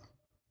fingerprint.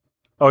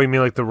 Oh, you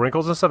mean like the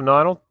wrinkles and stuff? No,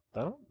 I don't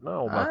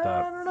know about I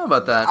that. don't know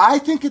about that. I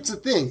think it's a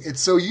thing.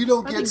 It's so you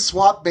don't get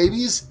swap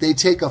babies. They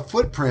take a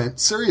footprint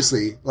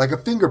seriously, like a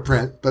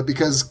fingerprint, but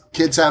because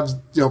kids have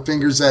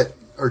fingers that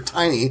are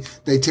tiny,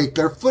 they take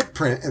their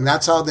footprint, and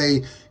that's how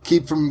they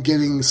keep from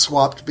getting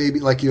swapped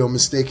baby, like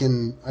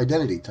mistaken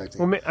identity type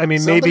thing. Well, I mean,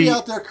 somebody maybe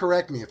out there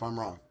correct me if I'm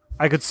wrong.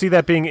 I could see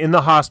that being in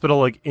the hospital,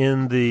 like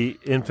in the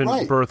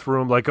infant birth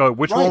room. Like, oh,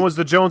 which one was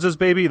the Joneses'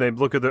 baby? They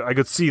look at I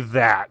could see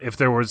that if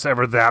there was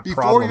ever that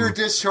problem. Before you're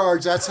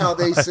discharged, that's how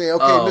they say,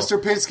 okay,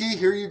 Mr. Pinsky,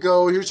 here you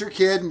go. Here's your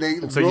kid.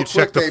 And so you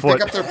check the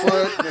foot. Pick up their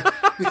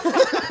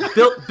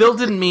foot. Bill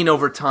didn't mean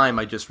over time,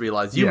 I just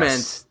realized. You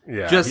meant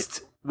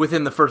just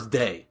within the first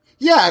day.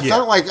 Yeah, it's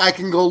not like I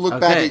can go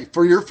look back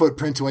for your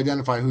footprint to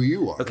identify who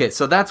you are. Okay,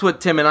 so that's what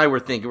Tim and I were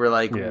thinking. We're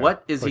like,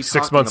 what is he talking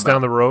about? 6 months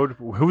down the road?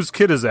 Whose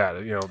kid is that?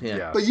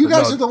 But you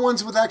guys are the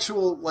ones with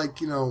actual,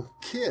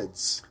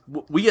 kids.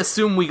 We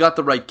assume we got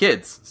the right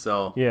kids,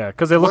 so... Yeah,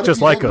 because they look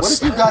just like us.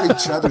 What if you got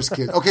each other's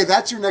kids? Okay,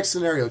 that's your next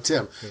scenario,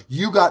 Tim.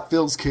 You got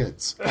Phil's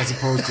kids as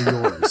opposed to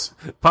yours.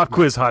 Pop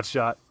quiz, hot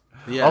shot.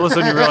 Yeah. All of a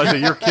sudden you realize that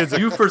your kids...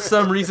 You, for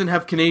some reason,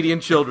 have Canadian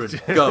children.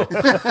 Go.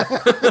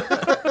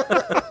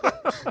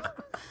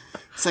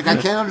 It's like, I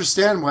can't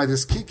understand why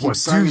this kid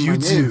keeps signing my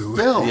name,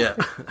 Phil. Yeah.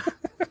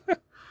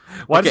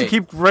 Why does he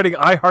keep writing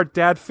I Heart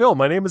Dad Phil?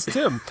 My name is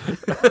Tim.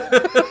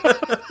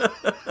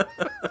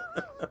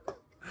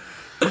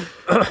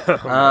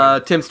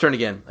 Tim's turn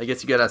again. I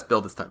guess you got to ask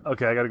Bill this time.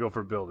 Okay, I got to go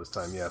for Bill this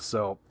time. Yeah.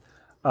 So,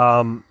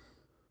 I'll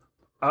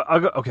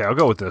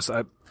go with this.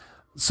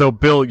 So,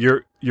 Bill,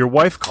 your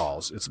wife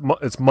calls.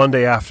 It's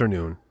Monday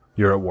afternoon.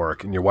 You're at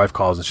work, and your wife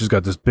calls, and she's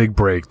got this big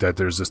break that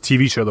there's this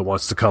TV show that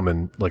wants to come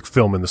and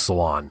film in the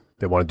salon.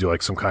 They want to do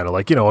some kind of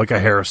like a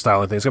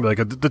hairstyling thing. It's gonna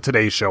be like the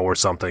Today Show or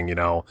something.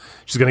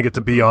 She's gonna get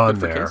to be on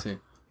there. Casey.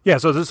 Yeah,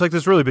 so it's like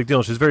this really big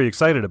deal. She's very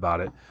excited about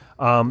it.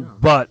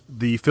 But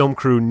the film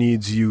crew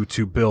needs you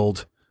to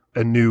build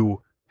a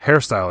new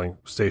hairstyling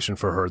station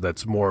for her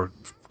that's more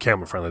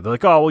camera friendly. They're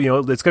like, oh,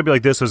 well, it's going to be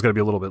like this, so it's going to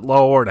be a little bit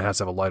lower, and it has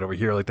to have a light over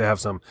here. Like, they have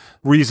some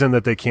reason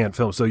that they can't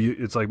film. So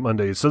it's like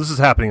Monday. So this is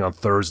happening on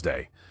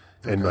Thursday.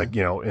 And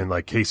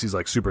Casey's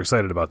super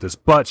excited about this,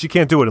 but she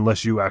can't do it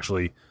unless you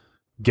actually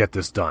get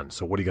this done.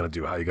 So what are you going to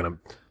do? How are you going to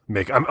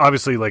make, I'm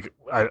obviously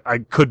I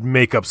could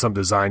make up some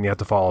design you have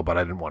to follow, but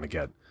I didn't want to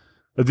get,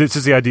 this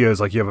is the idea is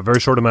you have a very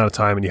short amount of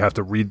time and you have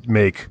to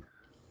remake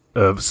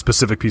a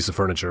specific piece of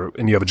furniture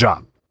and you have a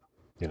job,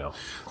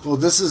 Well,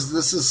 this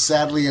is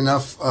sadly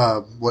enough,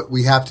 what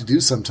we have to do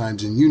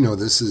sometimes. And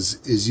this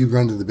is you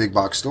run to the big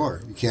box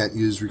store. You can't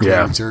use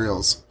reclaimed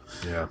materials.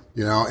 Yeah.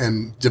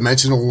 And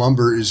dimensional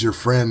lumber is your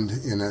friend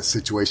in a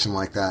situation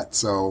like that.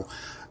 So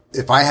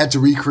if I had to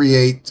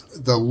recreate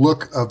the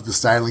look of the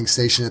styling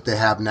station that they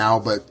have now,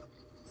 but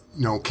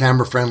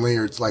camera friendly,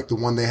 or it's like the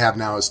one they have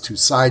now is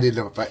two-sided.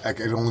 If I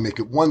could only make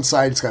it one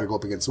side, it's got to go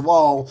up against the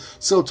wall.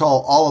 So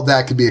tall, all of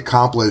that could be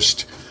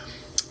accomplished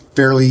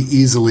fairly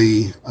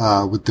easily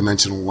with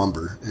dimensional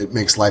lumber. It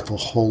makes life a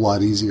whole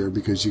lot easier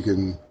because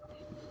you're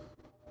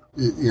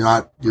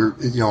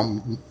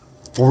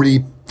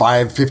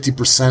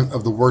 45-50%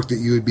 of the work that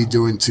you would be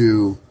doing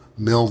to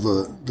mill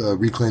the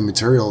reclaimed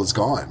material is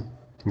gone.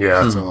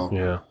 Yeah. So,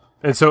 yeah.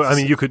 And so, I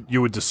mean,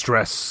 you would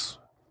distress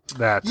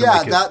that.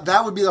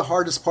 That would be the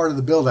hardest part of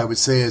the build, I would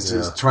say,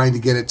 is trying to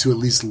get it to at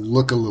least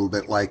look a little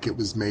bit like it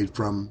was made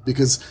from,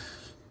 because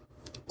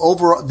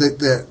overall,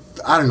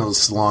 I don't know the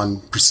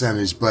salon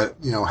percentage, but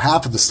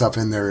half of the stuff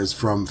in there is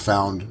from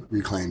found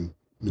reclaimed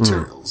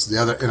materials.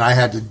 The other, and I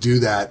had to do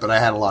that, but I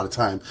had a lot of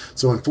time.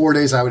 So in 4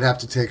 days, I would have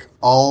to take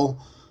all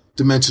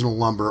dimensional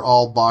lumber,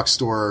 all box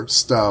store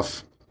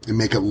stuff, and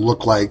make it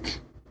look like.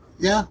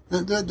 Yeah,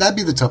 that'd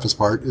be the toughest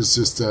part, is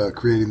just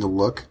creating the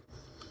look.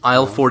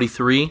 Aisle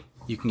 43,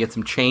 you can get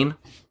some chain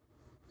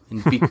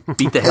and beat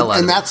the hell out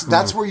of it. And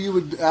that's where you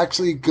would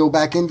actually go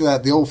back into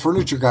that, the old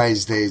Furniture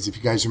Guys days, if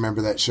you guys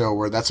remember that show,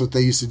 where that's what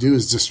they used to do,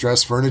 is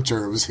distress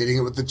furniture. It was hitting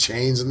it with the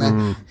chains and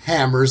the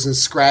hammers and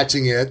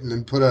scratching it, and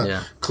then put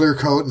a clear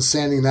coat and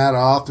sanding that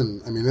off.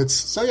 And I mean,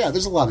 there's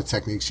a lot of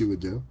techniques you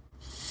would do.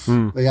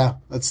 But yeah,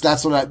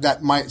 that's what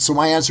so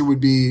my answer would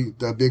be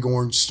the Big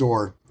Orange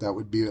store. That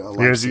would be a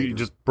lot. You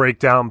just break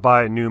down,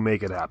 buy new,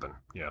 make it happen.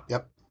 Yeah.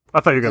 Yep. I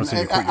thought you were going to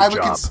say you quit your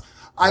job.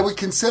 I would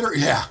consider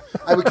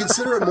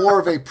it more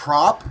of a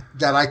prop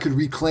that I could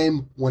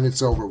reclaim when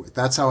it's over with.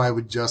 That's how I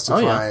would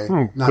justify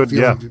not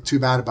feeling too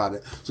bad about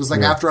it. So it's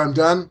like after I'm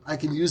done, I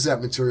can use that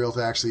material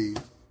to actually,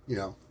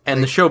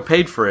 And the show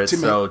paid for it,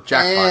 so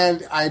jackpot.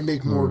 And I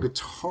make more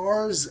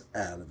guitars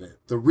out of it.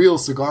 The real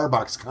cigar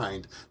box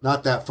kind,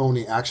 not that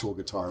phony actual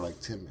guitar like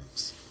Tim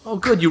makes. Oh,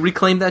 good. You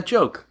reclaimed that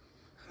joke.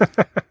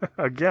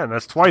 Again,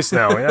 that's twice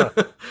now, yeah.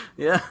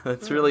 Yeah,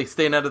 that's really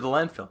staying out of the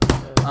landfill.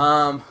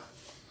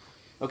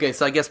 Okay,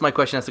 so I guess my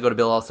question has to go to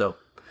Bill also.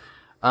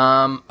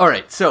 All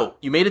right, so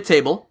you made a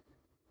table.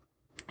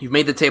 You've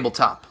made the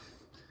tabletop.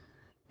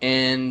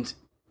 And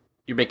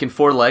you're making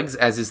 4 legs,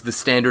 as is the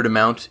standard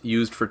amount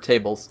used for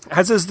tables.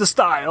 As is the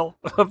style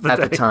of the at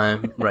day. the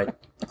time, right.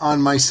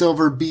 On my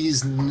Silver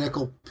Bees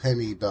nickel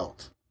penny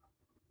belt.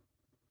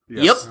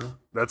 Yes. Yep.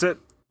 That's it.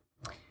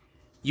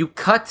 You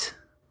cut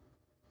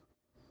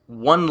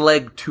 1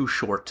 leg too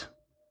short.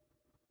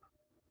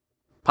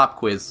 Pop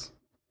quiz.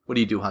 What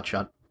do you do,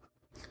 Hotshot?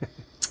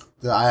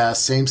 The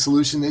same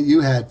solution that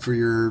you had for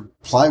your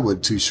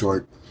plywood too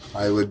short.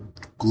 I would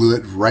glue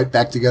it right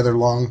back together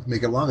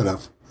make it long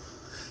enough.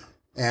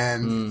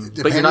 And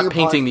but you're not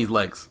painting these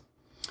legs.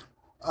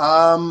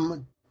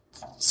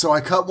 So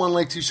I cut 1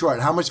 leg too short.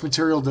 How much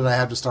material did I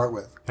have to start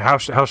with? How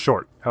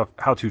short?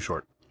 How too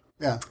short?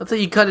 Yeah. Let's say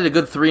you cut it a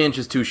good 3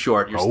 inches too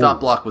short. Your stop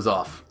block was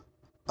off.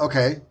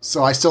 Okay.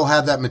 So I still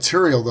have that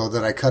material, though,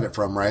 that I cut it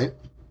from, right?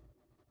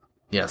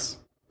 Yes.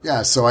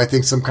 Yeah. So I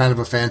think some kind of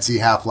a fancy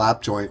half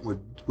lap joint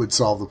would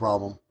solve the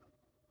problem.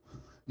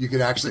 You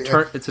could actually...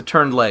 It's a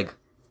turned leg.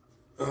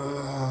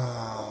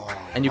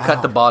 And you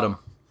cut the bottom.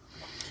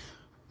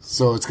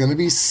 So it's going to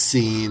be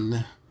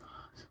seen.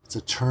 It's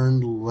a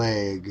turned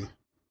leg.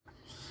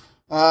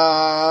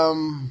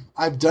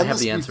 I've done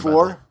this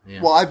before.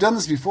 Yeah. Well, I've done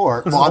this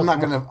before. Well, I'm not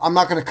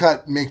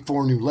gonna make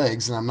 4 new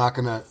legs, and I'm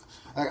gonna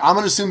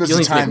assume there's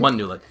a time. You make 1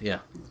 new leg. Yeah.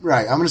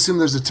 Right. I'm gonna assume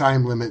there's a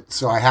time limit,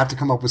 so I have to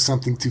come up with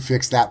something to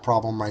fix that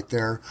problem right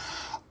there.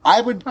 I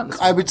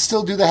would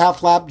still do the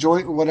half lap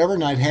joint or whatever,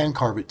 and I'd hand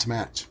carve it to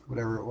match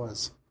whatever it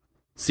was.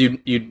 So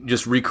you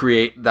just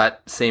recreate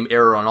that same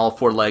error on all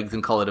 4 legs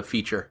and call it a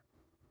feature.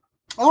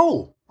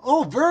 Oh,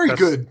 very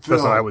good, Phil.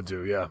 That's what I would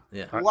do, yeah.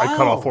 Wow. I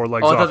cut all 4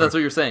 legs off. off. I thought that's what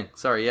you were saying.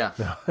 Sorry, yeah.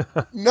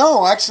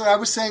 No, actually, I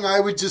was saying I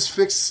would just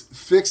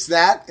fix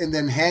that and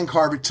then hand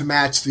carve it to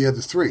match the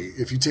other 3.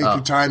 If you take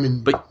your time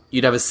and... But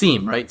you'd have a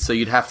seam, right? So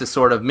you'd have to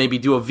sort of maybe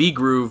do a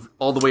V-groove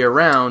all the way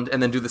around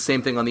and then do the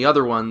same thing on the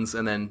other ones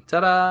and then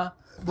ta-da!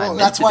 Well,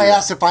 that's why I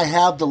asked if I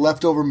have the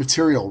leftover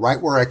material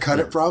right where I cut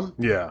it from.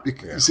 Yeah.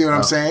 You see what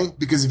I'm saying?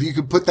 Because if you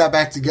could put that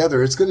back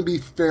together, it's going to be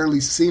fairly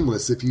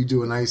seamless if you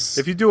do a nice...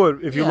 If you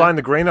line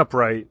the grain up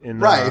right...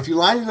 Right, if you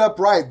line it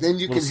up right, then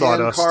you can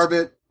hand carve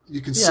it,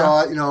 you can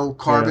saw it,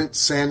 carve it,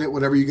 sand it,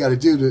 whatever you got to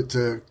do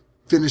to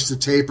finish the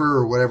taper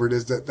or whatever it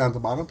is down at the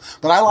bottom.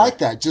 But I like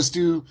that. Just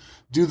do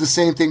the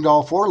same thing to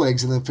all 4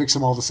 legs and then fix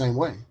them all the same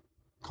way.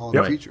 Call it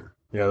a feature.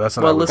 Yeah, that's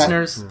what Well,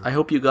 listeners, I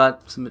hope you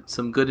got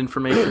some good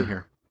information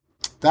here.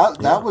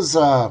 That was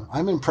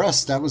I'm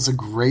impressed. That was a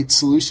great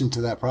solution to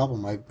that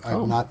problem.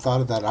 I've not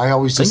thought of that. I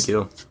always Thank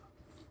you.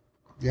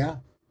 Yeah.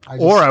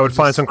 I would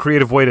find some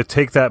creative way to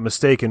take that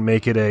mistake and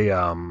make it a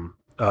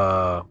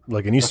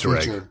like an Easter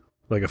egg.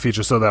 Like a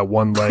feature, so that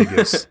 1 leg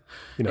is,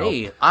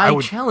 Hey, I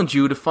challenge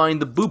you to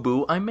find the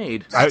boo-boo I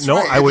made. There's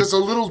a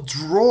little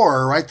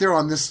drawer right there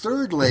on this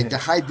 3rd leg to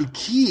hide the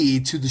key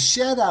to the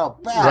shed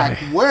out back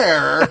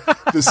where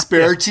the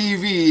spare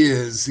TV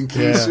is, in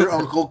case your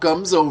uncle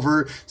comes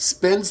over,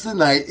 spends the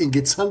night, and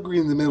gets hungry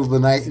in the middle of the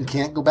night and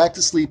can't go back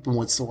to sleep and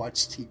wants to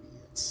watch TV.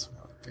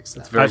 fix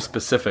that. It's very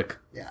specific.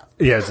 Yeah.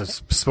 Yeah, it's a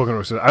spoken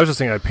word. I was just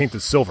saying I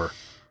painted silver.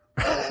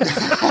 But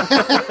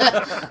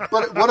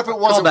what if it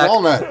wasn't back.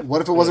 walnut?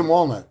 What if it wasn't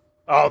walnut?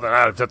 Oh, then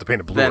I'd have to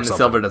paint it blue Then or the something.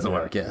 silver doesn't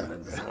work. Yeah,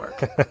 that doesn't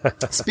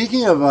work.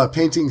 Speaking of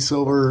painting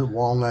silver,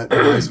 walnut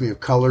reminds me of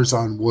colors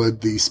on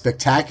wood. The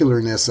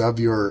spectacularness of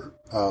your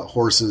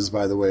horses,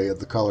 by the way, of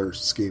the color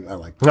scheme. I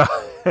like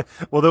that.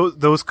 Well,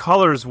 those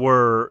colors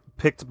were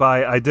picked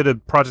by. I did a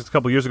project a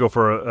couple years ago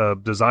for a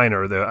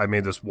designer. That I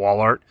made this wall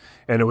art,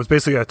 and it was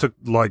basically I took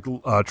like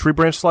tree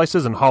branch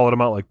slices and hollowed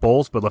them out like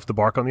bowls, but left the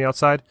bark on the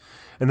outside,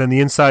 and then the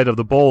inside of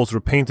the bowls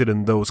were painted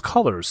in those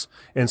colors.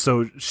 And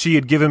so she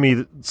had given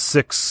me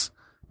 6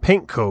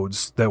 paint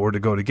codes that were to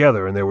go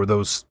together, and there were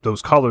those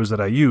colors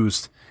that I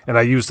used, and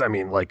I used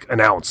like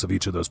an ounce of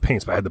each of those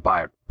paints, but I had to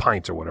buy a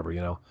pint or whatever,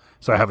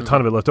 so I have a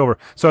ton of it left over.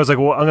 So I was like,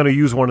 well, I'm going to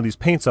use one of these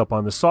paints up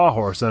on the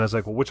sawhorse, and I was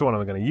like, well, which one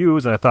am I going to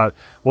use? And I thought,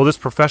 well, this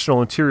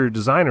professional interior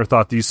designer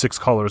thought these 6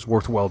 colors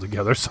worked well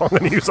together, so I'm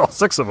going to use all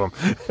 6 of them.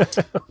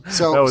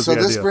 So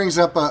this brings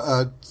up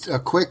a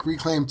quick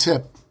reclaim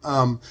tip.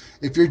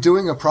 If you're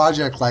doing a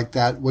project like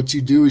that, what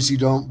you do is you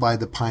don't buy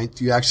the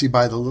pint. You actually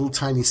buy the little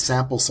tiny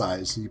sample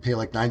size. You pay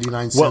like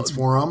 99 cents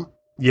for them.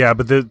 Yeah,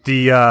 but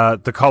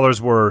the colors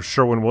were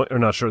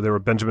they were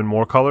Benjamin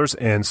Moore colors,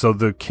 and so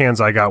the cans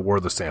I got were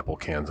the sample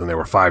cans, and they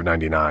were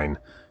 $5.99,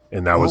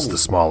 and that was the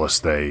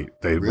smallest they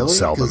really? would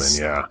sell them in. 'Cause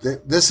Yeah,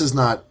 this is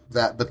not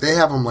that, but they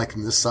have them like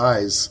in this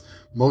size.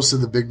 Most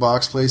of the big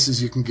box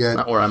places you can get.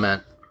 Not where I'm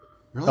at.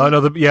 Really? oh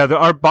no,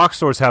 our box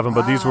stores have them,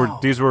 but these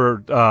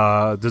were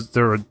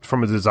they're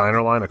from a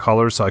designer line of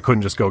colors, so I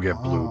couldn't just go get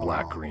blue,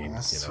 black, green.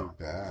 That's too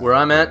bad. Where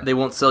I'm at, they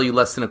won't sell you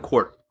less than a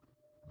quart.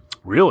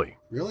 Really?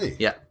 Really?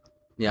 Yeah.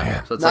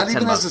 So it's Not like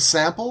even $10. as a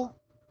sample.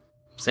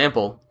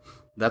 Sample.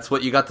 That's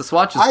what you got the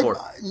swatches for.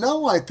 I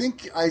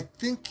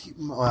think.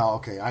 Well,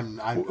 okay.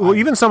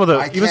 Even some of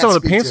the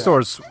speak paint to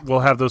stores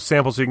will have those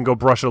samples, so you can go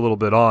brush it a little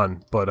bit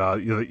on. But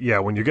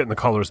when you're getting the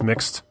colors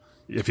mixed,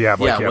 if you have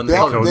when paint the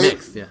colors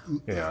codes,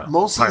 mixed,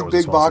 Most of the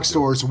big box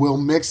stores will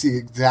mix the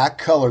exact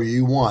color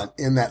you want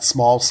in that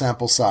small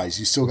sample size.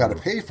 You still got to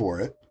pay for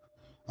it.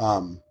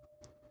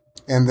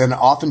 And then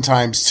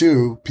oftentimes,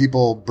 too,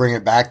 people bring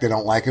it back. They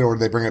don't like it, or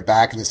they bring it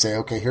back and they say,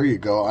 okay, here you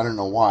go. I don't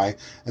know why.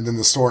 And then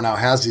the store now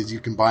has these. You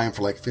can buy them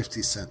for like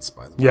 50 cents,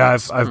 by the way. Yeah,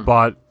 I've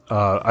bought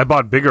I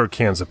bought bigger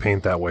cans of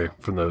paint that way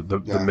from the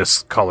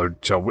miscolored.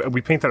 So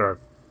we painted I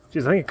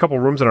think a couple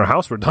rooms in our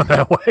house were done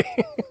that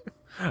way.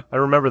 I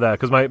remember that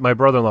because my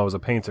brother-in-law was a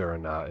painter,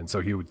 and so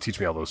he would teach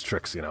me all those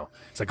tricks.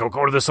 It's like,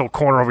 go to this little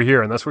corner over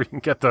here, and that's where you can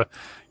get the,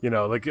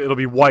 like it'll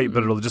be white,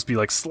 but it'll just be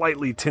like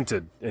slightly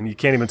tinted, and you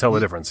can't even tell the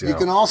difference. You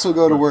can also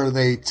go to where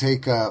they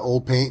take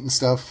old paint and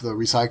stuff, the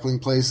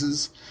recycling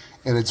places,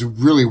 and it's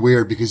really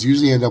weird because you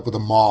usually end up with a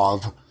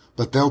mauve,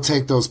 but they'll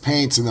take those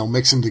paints and they'll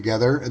mix them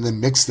together and then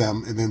mix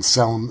them and then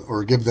sell them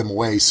or give them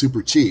away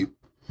super cheap.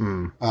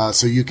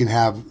 So you can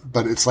have,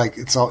 but it's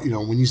all,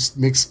 when you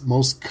mix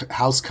most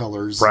house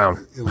colors,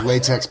 brown,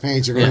 latex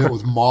paints, you're going to end up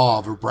with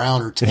mauve or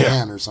brown or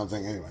tan or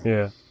something. Anyway.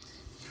 Yeah.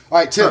 All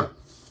right, Tim.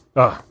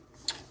 All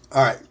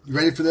right. You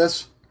ready for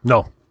this?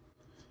 No.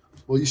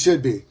 Well, you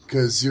should be,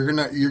 because you're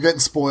getting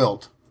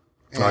spoiled.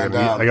 And, I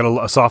got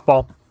a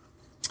softball.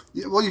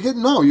 Yeah, well,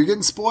 you're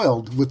getting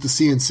spoiled with the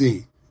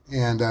CNC.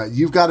 And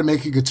you've got to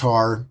make a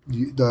guitar.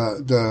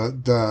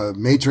 The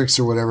Matrix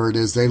or whatever it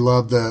is, they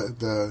love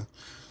the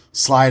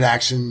slide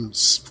action,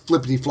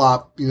 flippity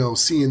flop,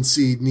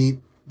 CNC neat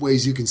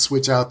ways you can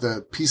switch out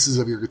the pieces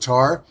of your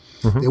guitar.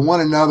 Mm-hmm. They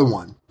want another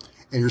one,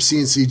 and your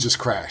CNC just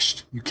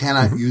crashed. You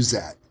cannot use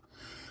that.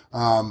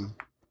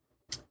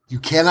 You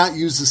cannot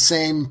use the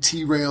same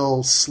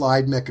T-rail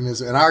slide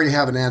mechanism. And I already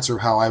have an answer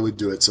of how I would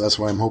do it, so that's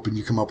why I'm hoping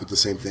you come up with the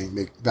same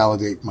thing,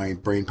 validate my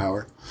brain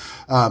power.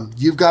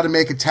 You've got to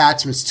make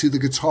attachments to the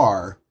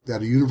guitar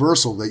that are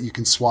universal, that you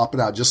can swap it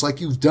out just like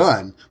you've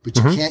done, but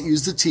you can't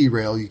use the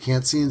T-rail. You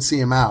can't CNC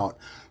them out.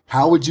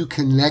 How would you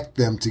connect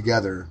them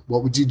together?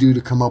 What would you do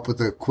to come up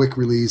with a quick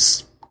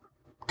release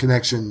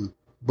connection?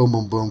 Boom,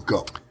 boom, boom,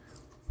 go.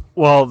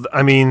 Well,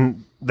 I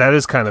mean, that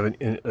is kind of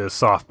a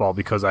softball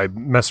because I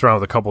messed around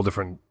with a couple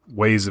different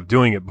ways of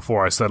doing it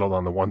before I settled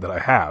on the one that I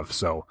have.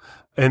 So,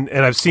 and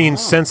I've seen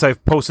since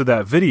I've posted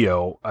that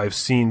video, I've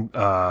seen,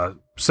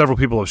 several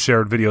people have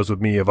shared videos with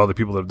me of other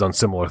people that have done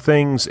similar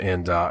things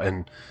and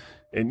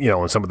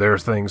some of their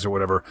things or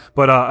whatever.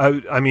 But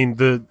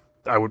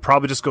I would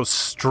probably just go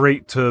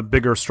straight to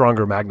bigger,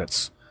 stronger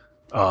magnets,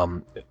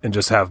 and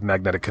just have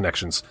magnetic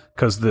connections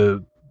because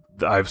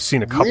I've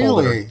seen a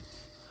couple. Really?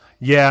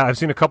 I've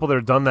seen a couple that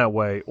are done that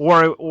way.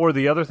 Or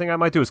the other thing I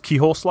might do is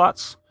keyhole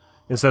slots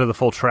instead of the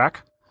full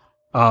track,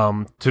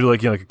 to do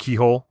like a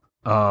keyhole.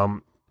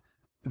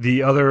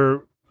 The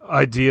other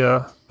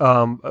idea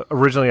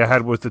originally I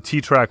had with the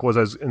T-Track was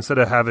I was going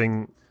to have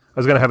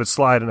it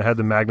slide and I had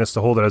the magnets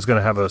to hold it. I was going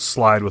to have a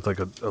slide with like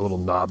a little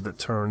knob that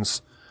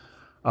turns.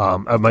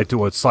 I might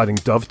do a sliding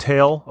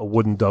dovetail, a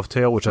wooden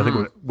dovetail, which I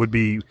think would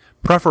be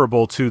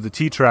preferable to the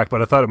T-Track,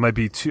 but I thought it might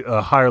be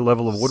a higher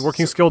level of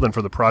woodworking skill than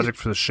for the project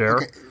for the share.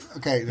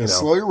 Okay. Now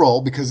slow your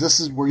roll, because this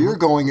is where you're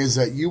going, is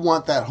that you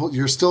want that whole,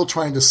 you're still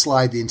trying to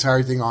slide the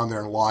entire thing on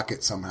there and lock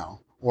it somehow,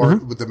 or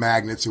with the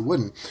magnets it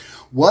wouldn't.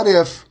 What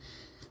if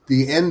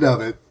the end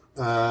of it,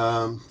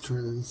 trying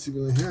to see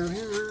what I have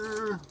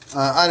here.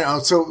 I don't know.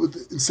 So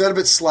instead of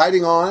it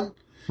sliding on,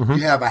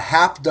 you have a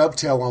half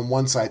dovetail on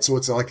one side, so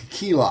it's like a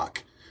key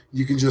lock.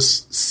 You can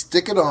just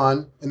stick it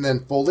on and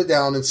then fold it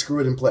down and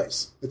screw it in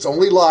place. It's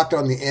only locked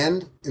on the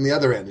end and the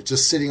other end. It's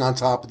just sitting on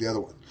top of the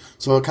other one.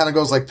 So it kind of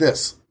goes like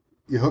this.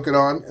 You hook it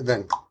on and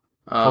then...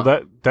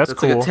 that's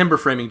cool. Like a timber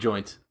framing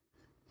joint.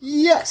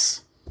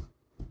 Yes.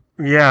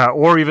 Yeah,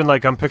 or even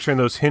like I'm picturing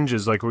those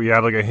hinges, like where you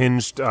have like a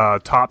hinged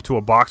top to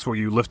a box where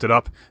you lift it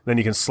up, then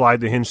you can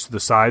slide the hinge to the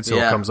side so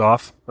it comes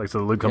off, like so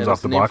the lid comes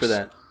off the box. For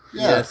that.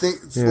 Yeah, yes. I think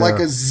it's like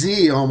a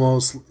Z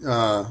almost.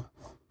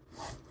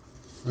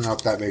 I don't know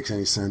if that makes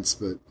any sense,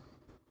 but...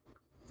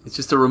 It's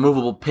just a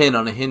removable pin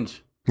on a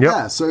hinge. Yep.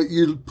 Yeah, so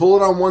you pull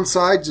it on one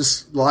side,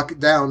 just lock it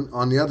down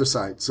on the other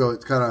side. So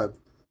it kind of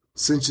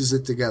cinches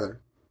it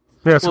together.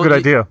 Yeah, it's a good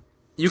idea.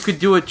 You could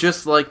do it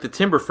just like the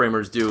timber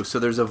framers do. So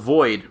there's a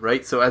void,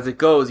 right? So as it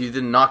goes, you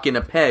didn't knock in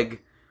a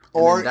peg.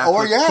 Or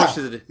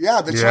pushes it.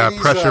 Yeah, the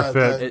Chinese... pressure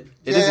fit.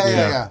 It is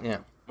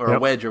a or a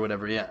wedge or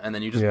whatever, and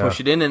then you just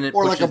push it in and it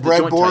or pushes like a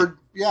breadboard.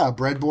 Yeah, a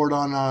breadboard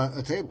on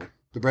a table.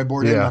 The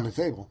breadboard in on the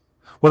table.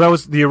 Well, that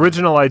was the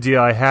original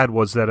idea I had,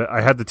 was that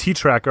I had the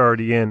T-Track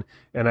already in,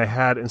 and I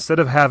had, instead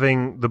of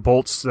having the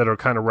bolts that are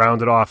kind of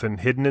rounded off and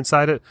hidden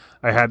inside it,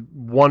 I had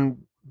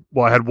one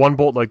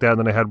bolt like that, and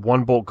then I had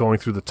one bolt going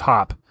through the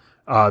top,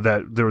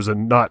 that there was a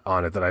nut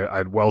on it that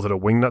I'd welded a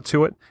wing nut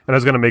to it, and I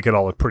was going to make it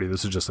all look pretty.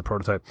 This is just a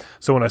prototype.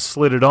 So when I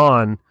slid it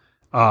on,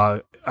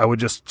 I would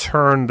just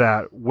turn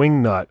that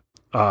wing nut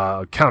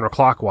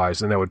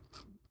counterclockwise, and that would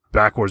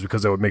backwards,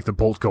 because that would make the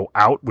bolt go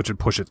out, which would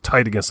push it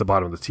tight against the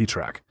bottom of the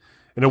T-Track.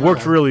 And it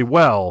worked really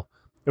well.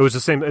 It was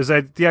the same as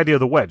the idea of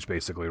the wedge,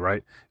 basically,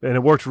 right? And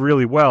it worked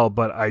really well,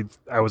 but I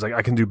was like,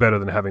 I can do better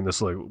than having this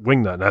like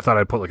wing nut. And I thought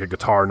I'd put like a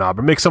guitar knob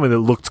or make something that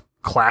looked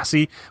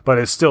classy, but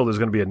it's still, there's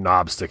going to be a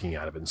knob sticking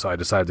out of it. And so I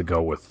decided to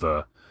go with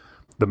the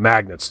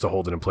magnets to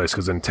hold it in place,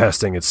 because in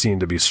testing it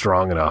seemed to be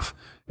strong enough.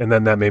 And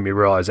then that made me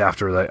realize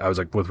after that, I was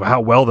like, with how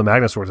well the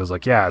magnets worked, I was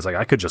like,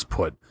 I could just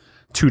put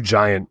 2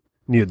 giant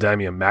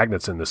neodymium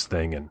magnets in this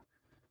thing and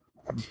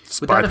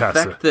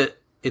bypass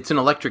it's an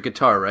electric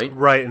guitar, right?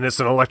 Right, and it's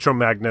an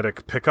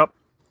electromagnetic pickup.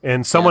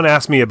 And someone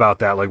asked me about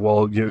that, like,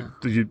 well,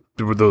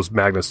 were those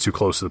magnets too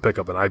close to the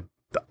pickup? And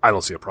I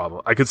don't see a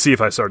problem. I could see if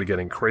I started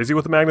getting crazy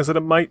with the magnets that it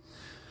might.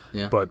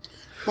 Yeah. But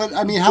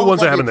I mean, how would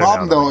that be a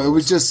problem, though? It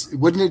was just,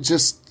 wouldn't it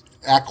just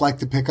act like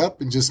the pickup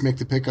and just make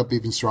the pickup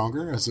even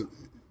stronger? You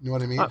know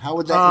what I mean? How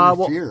would that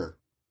interfere?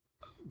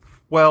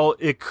 Well,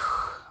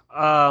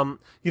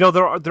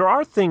 there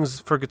are things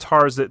for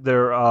guitars that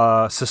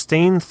they're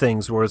sustained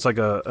things where it's like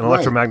an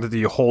electromagnet that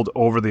you hold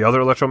over the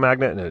other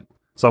electromagnet, and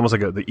it's almost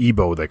like the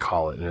EBOW, they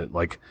call it, and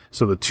it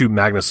so the two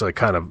magnets like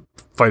kind of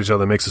fight each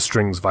other, makes the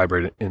strings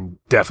vibrate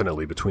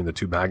indefinitely between the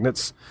two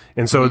magnets,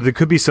 and so there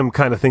could be some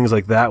kind of things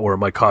like that where it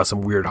might cause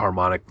some weird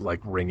harmonic like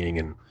ringing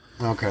and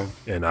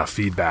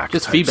feedback,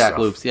 just feedback stuff.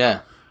 Loops,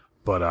 yeah.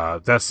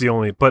 But that's the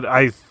only. But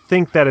I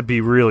think that'd be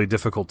really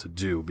difficult to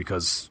do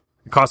because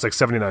it costs like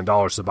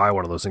 $79 to buy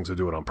one of those things to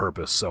do it on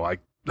purpose. So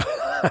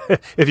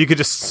if you could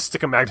just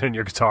stick a magnet in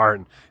your guitar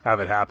and have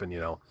it happen,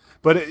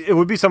 But it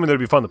would be something that'd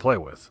be fun to play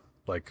with.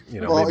 Like,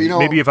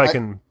 maybe if I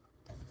can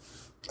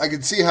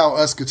see how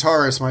us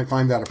guitarists might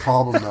find that a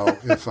problem though,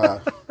 if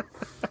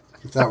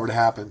that were to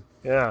happen.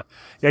 Yeah.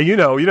 Yeah, you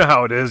know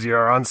how it is.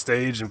 You're on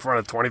stage in front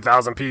of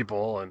 20,000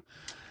 people and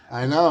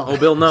I know. Oh,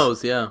 Bill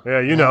knows, yeah. Yeah,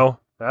 you know.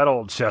 That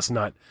old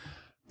chestnut.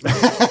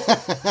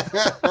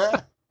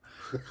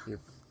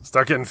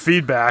 Start getting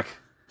feedback.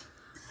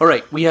 All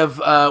right,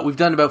 we've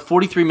done about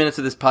 43 minutes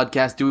of this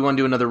podcast. Do we want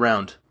to do another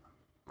round?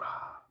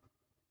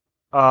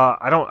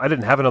 I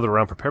didn't have another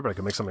round prepared, but I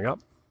can make something up.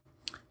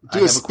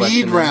 Do a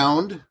speed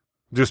round.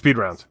 Do a speed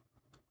round.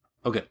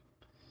 Okay.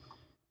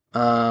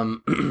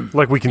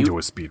 Like we can do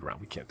a speed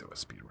round. We can't do a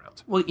speed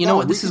round. Well, you know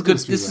what? This is good.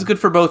 This is good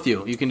for both of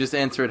you. You can just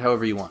answer it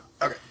however you want.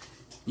 Okay.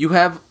 You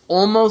have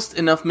almost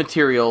enough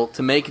material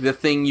to make the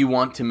thing you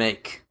want to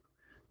make.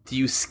 Do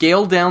you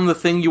scale down the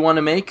thing you want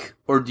to make,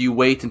 or do you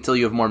wait until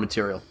you have more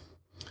material?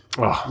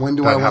 Oh, when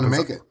do I want to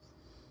make it?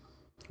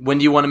 When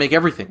do you want to make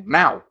everything?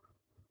 Now.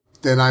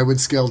 Then I would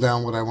scale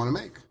down what I want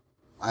to make.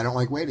 I don't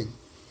like waiting.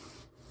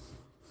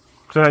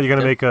 So now you're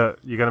gonna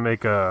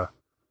make a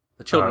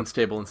children's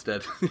table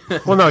instead.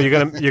 Well, no, you're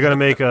gonna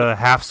make a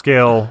half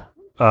scale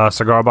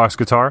cigar box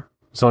guitar.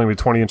 It's only with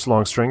 20-inch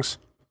long strings.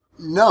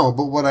 No,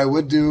 but what I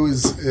would do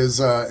is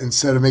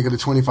instead of making a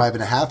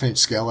 25.5-inch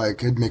scale, I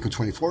could make a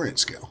 24-inch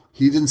scale.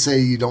 He didn't say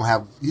you don't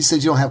have. He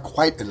said you don't have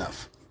quite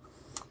enough.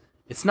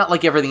 It's not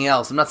like everything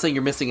else. I'm not saying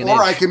you're missing an inch.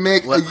 Or I can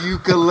make a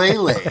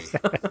ukulele.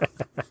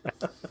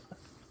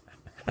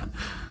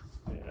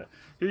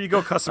 You you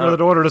go, customer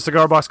that ordered a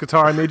cigar box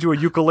guitar. I made you a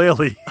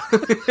ukulele.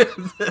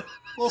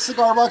 Well,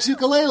 cigar box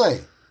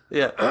ukulele.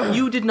 Yeah,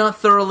 you did not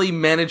thoroughly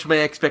manage my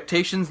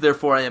expectations,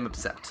 therefore I am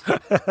upset.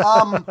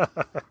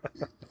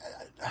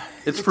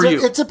 It's for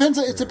you. It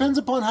depends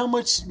upon how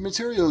much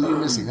material you're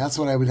missing. That's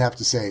what I would have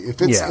to say.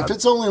 If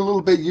it's only a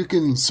little bit, you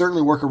can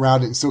certainly work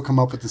around it and still come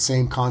up with the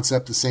same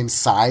concept, the same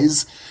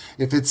size.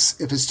 If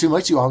it's too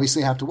much, you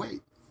obviously have to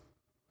wait.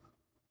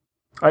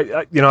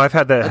 I've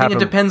had that I happen.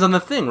 think it depends on the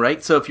thing,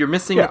 right? So if you're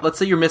missing, let's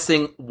say you're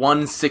missing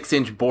one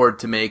 6-inch board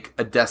to make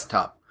a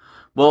desktop.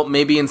 Well,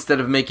 maybe instead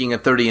of making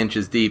it 30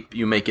 inches deep,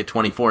 you make it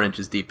 24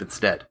 inches deep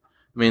instead.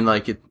 I mean,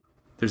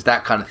 there's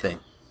that kind of thing.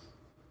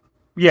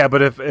 Yeah,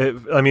 but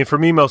for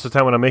me, most of the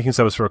time when I'm making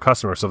stuff is for a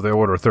customer, so if they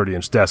order a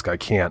 30-inch desk, I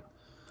can't.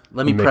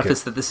 Let me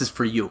preface that this is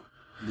for you.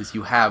 Because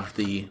you have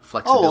the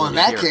flexibility. Oh, well, in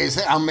that case,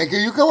 I'll make a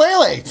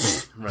ukulele.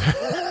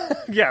 Right.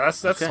 Yeah,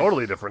 that's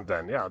totally different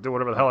then. Yeah, I'll do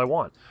whatever the hell I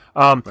want.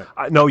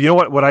 No, you know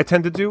what I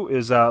tend to do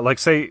is,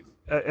 say,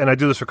 and I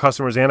do this for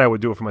customers and I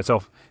would do it for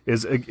myself,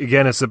 is,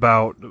 again, it's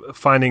about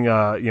finding,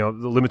 the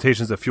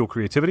limitations that fuel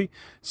creativity.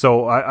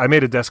 So I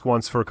made a desk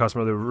once for a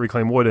customer that would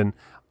reclaim wood, and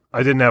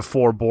I didn't have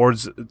 4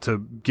 boards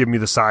to give me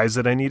the size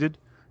that I needed.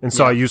 And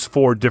so I used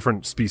 4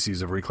 different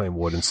species of reclaimed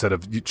wood instead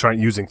of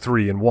using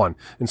 3 in one.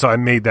 And so I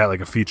made that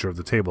like a feature of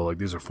the table. Like,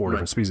 these are 4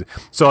 different species.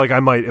 So like, I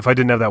might, if I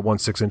didn't have that one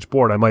 6-inch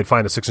board, I might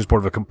find a 6-inch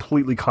board of a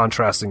completely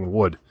contrasting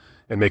wood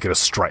and make it a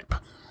stripe.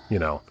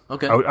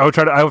 Okay.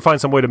 I would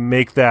find some way to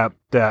make that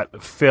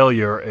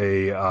failure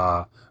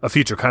a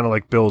feature, kind of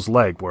like Bill's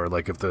leg, where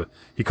like if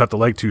he cut the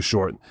leg too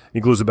short, he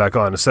glues it back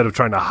on. Instead of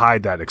trying to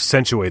hide that,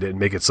 accentuate it and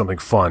make it something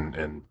fun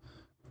and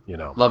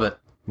Love it.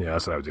 Yeah,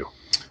 that's what I would do.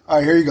 All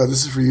right, here you go.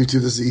 This is for you,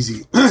 too. This is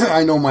easy.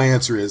 I know my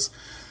answer is,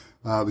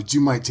 but you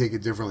might take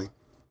it differently.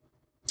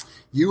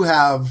 You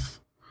have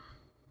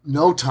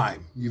no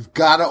time. You've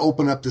got to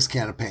open up this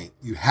can of paint.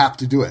 You have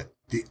to do it.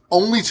 The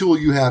only tool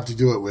you have to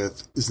do it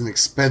with is an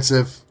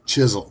expensive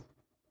chisel.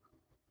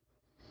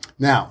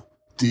 Now,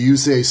 do you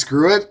say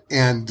screw it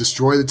and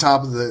destroy the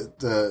top of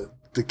the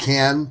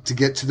can to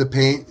get to the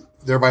paint,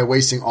 thereby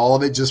wasting all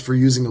of it just for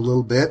using a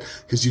little bit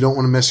because you don't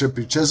want to mess up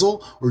your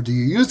chisel? Or do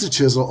you use the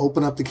chisel,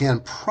 open up the can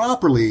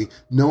properly,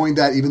 knowing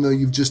that even though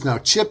you've just now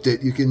chipped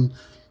it, you can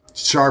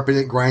sharpen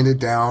it, grind it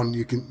down.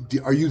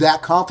 Are you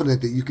that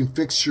confident that you can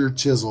fix your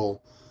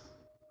chisel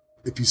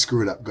if you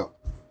screw it up? Go.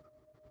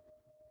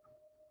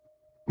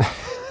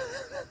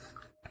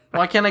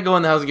 Why can't I go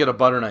in the house and get a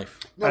butter knife?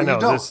 No, you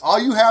don't. All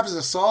you have is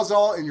a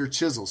Sawzall and your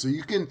chisel, so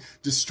you can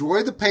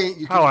destroy the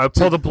paint. I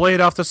pull the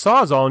blade off the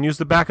Sawzall and use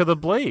the back of the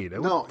blade.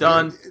 No,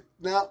 done.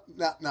 No.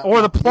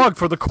 Or the plug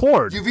for the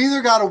cord. You've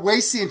either got to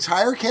waste the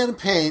entire can of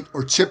paint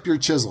or chip your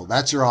chisel.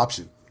 That's your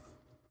option.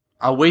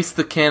 I'll waste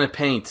the can of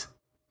paint.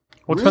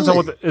 Well, it depends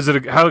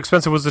on how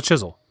expensive was the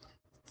chisel?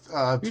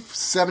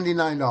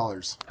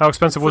 $79. How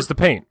expensive was the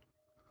paint?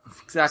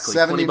 Exactly.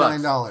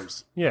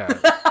 $79. Yeah.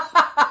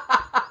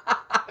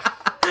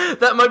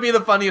 That might be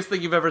the funniest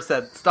thing you've ever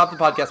said. Stop the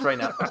podcast right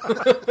now.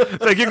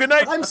 Thank you. Good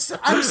night. I'm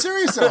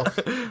serious though.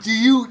 Do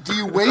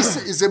you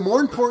waste? Is it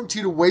more important to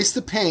you to waste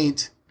the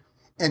paint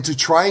and to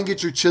try and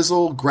get your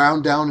chisel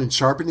ground down and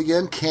sharpened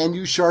again? Can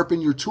you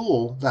sharpen your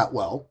tool that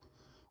well?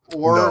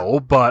 Or no,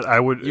 but I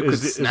would. You could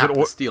snap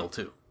the steel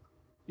too.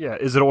 Yeah,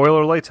 is it oil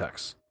or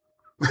latex?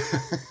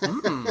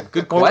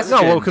 Good question.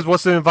 No, because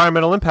what's the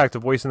environmental impact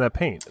of wasting that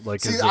paint?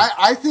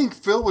 I think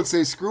Phil would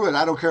say, "Screw it,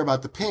 I don't care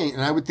about the paint,"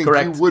 and I would think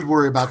Correct. you would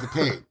worry about the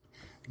paint.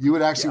 You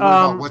would actually worry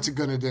about what's it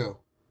going to do.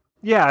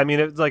 Yeah, I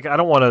mean, it's like I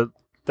don't want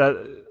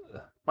to.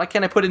 Why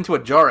can't I put it into a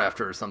jar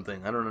after or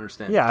something? I don't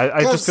understand. Yeah,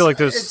 I just feel like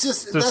that's the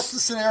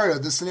scenario.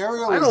 The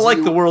scenario. I don't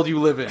like the world you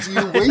live in. Do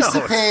you waste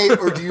the paint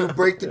or do you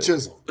break the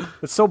chisel?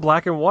 It's so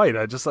black and white.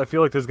 I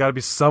feel like there's got to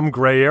be some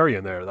gray area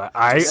in there.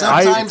 It's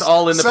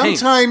all in the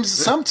paint.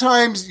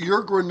 Sometimes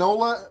your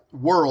granola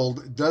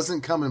world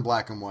doesn't come in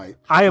black and white.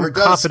 I am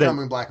confident. Does come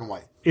in black and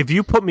white. If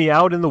you put me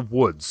out in the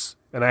woods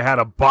and I had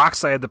a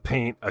box I had to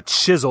paint, a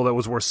chisel that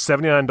was worth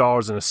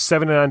 $79 and a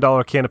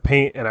 $79 can of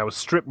paint, and I was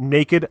stripped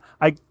naked,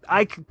 I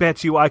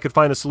bet you I could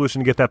find a solution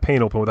to get that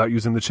paint open without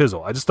using the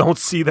chisel. I just don't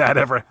see that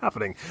ever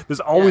happening.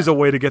 There's always a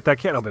way to get that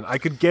can open. I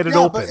could get it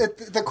open.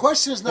 But the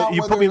question is not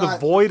you whether put me or in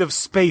not, the void of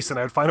space, and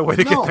I'd find a way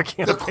to get that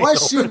can of paint open. The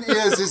question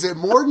is it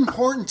more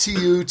important to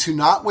you to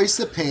not waste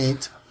the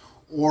paint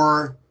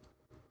or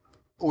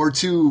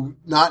to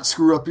not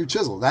screw up your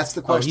chisel? That's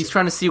the question. He's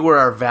trying to see where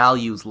our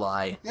values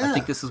lie. Yeah. I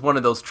think this is one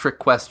of those trick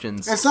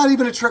questions. It's not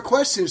even a trick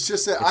question. It's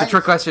just that It's a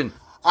trick question.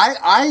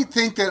 I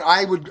think that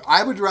I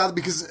would rather,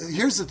 because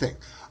here's the thing.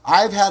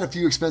 I've had a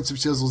few expensive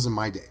chisels in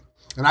my day.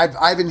 And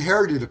I've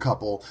inherited a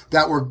couple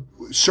that were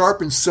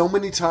sharpened so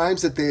many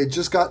times that they had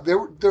just got, they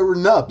were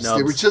nubs.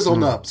 They were chisel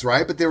nubs,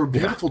 right? But they were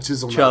beautiful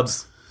chisel nubs.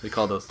 Chubs, we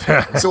call those.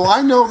 So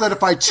I know that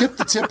if I chip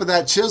the tip of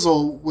that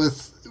chisel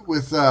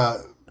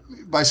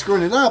by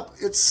screwing it up,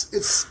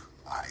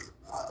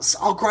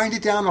 I'll grind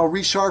it down, I'll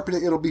resharpen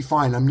it, it'll be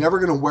fine. I'm never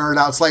going to wear it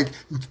out. It's like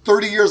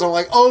 30 years, I'm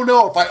like, oh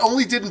no, if I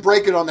only didn't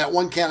break it on that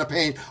one can of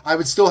paint, I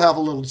would still have a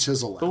little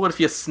chisel left. But what if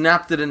you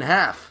snapped it in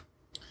half?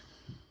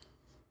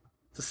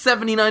 It's a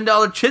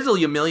 $79 chisel,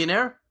 you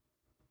millionaire.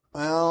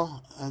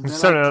 Well, and then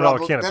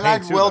 $79 can of paint,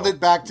 I'd too, weld though. it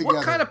back together.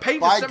 What kind of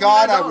paint By is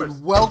God, I $79?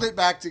 would weld it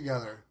back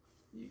together.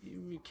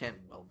 You can't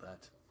weld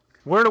that.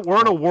 We're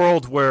in a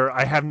world where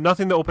I have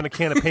nothing to open a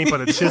can of paint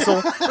but a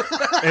chisel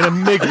and a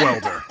MIG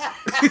welder.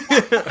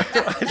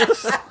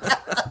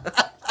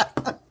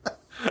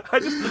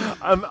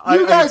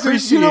 You guys are,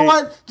 you know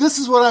what? This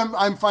is what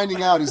I'm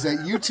finding out is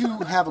that you two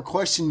have a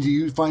question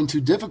you find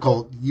too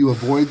difficult. You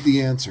avoid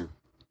the answer.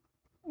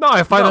 No,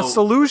 I find a No.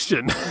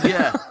 solution.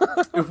 Yeah.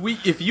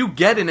 If you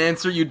get an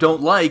answer you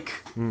don't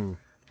like,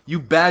 you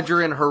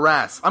badger and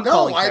harass. I'm No,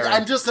 calling Karen.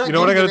 I'm just not You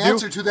know what getting I an gotta do?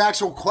 answer to the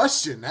actual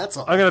question. That's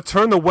all. I'm going to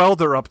turn the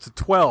welder up to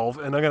 12,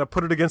 and I'm going to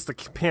put it against the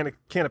can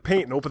of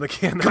paint and open the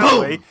can that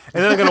way,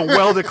 and then I'm going to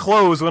weld it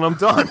closed when I'm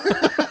done.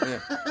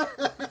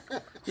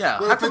 Yeah,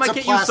 What how if come I it's a can't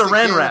use plastic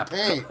saran can of wrap?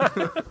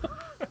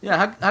 paint?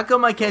 Yeah, how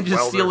come I can't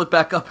just seal it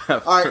back up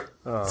after? All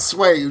right,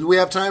 Sway, do we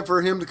have time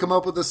for him to come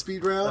up with a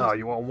speed round? Oh,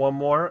 you want one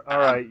more? All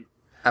right.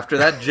 After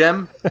that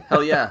gem?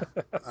 Hell yeah.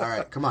 All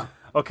right, come on.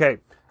 Okay.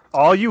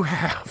 All you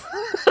have...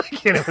 I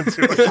can't even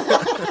do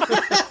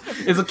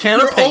it. Is a can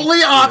Your of paint.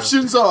 only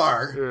options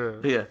are...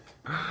 Yeah.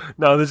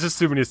 No, there's just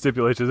too many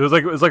stipulations. It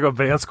was like a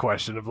Vance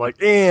question of like,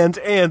 and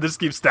just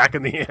keep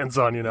stacking the ands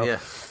on, you know? Yeah.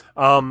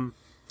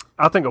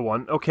 I'll think of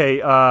one. Okay,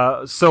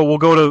 so we'll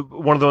go to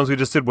one of the ones we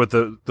just did with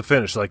the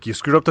finish. Like, you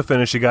screwed up the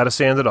finish, you got to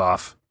sand it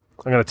off.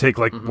 I'm going to take,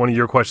 like, one of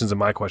your questions and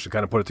my question,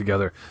 kind of put it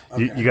together.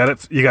 Okay. You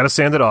got to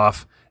sand it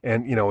off,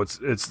 and, you know, it's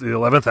the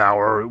 11th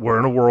hour. We're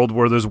in a world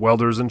where there's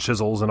welders and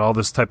chisels and all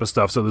this type of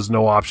stuff, so there's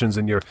no options,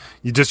 and you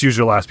just use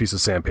your last piece of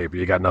sandpaper.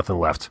 You got nothing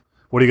left.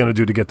 What are you going to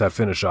do to get that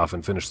finish off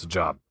and finish the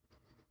job?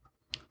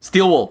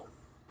 Steel wool.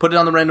 Put it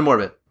on the random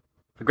orbit.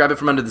 Grab it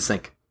from under the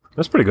sink.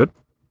 That's pretty good.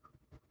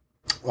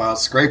 Well,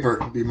 scraper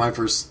would be my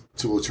first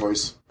tool of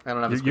choice. I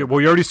don't have a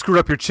Well, you already screwed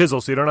up your chisel,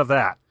 so you don't have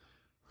that.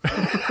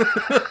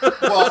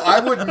 Well,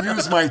 I wouldn't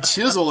use my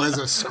chisel as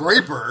a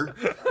scraper.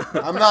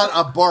 I'm not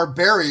a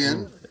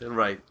barbarian.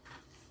 Right.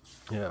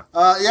 Yeah.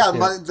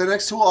 The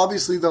next tool,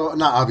 obviously, though,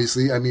 not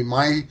obviously, I mean,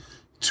 my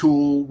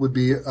tool would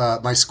be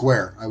my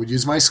square. I would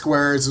use my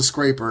square as a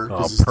scraper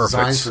because it's perfect.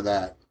 designed for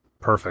that.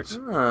 Perfect.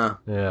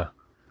 Yeah.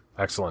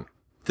 Excellent.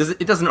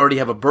 It doesn't already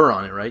have a burr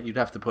on it, right? You'd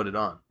have to put it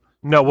on.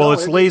 No, well, No,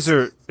 it's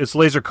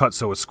laser cut,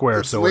 so it's square.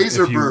 It's so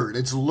laser if you, bird.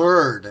 It's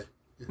lured.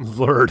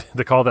 lured,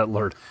 they call that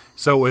lured.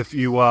 So if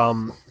you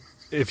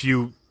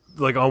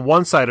like on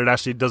one side, it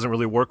actually doesn't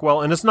really work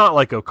well, and it's not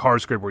like a car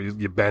scraper where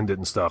you bend it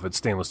and stuff. It's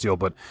stainless steel,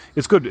 but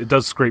it's good. It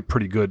does scrape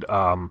pretty good.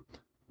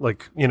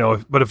 Like, you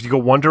know, but if you go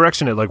one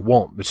direction, it like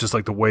won't. It's just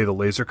like the way the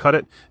laser cut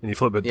it, and you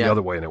flip it the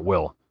other way, and it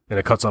will, and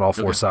it cuts on all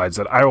four sides.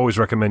 That I always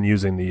recommend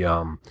using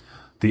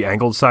the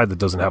angled side that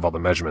doesn't have all the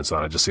measurements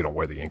on it, just so you don't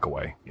wear the ink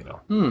away. You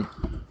know.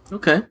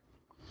 Okay.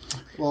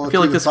 Well, I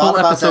feel like this whole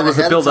episode was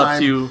a build up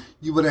to...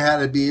 You would have had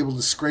to be able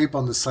to scrape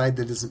on the side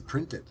that isn't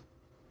printed.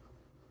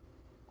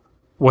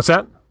 What's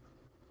that?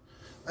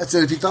 I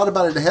said, if you thought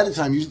about it ahead of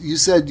time, you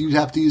said you'd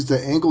have to use the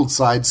angled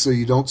side so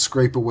you don't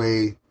scrape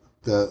away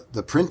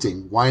the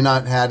printing. Why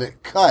not had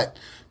it cut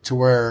to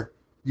where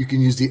you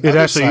can use the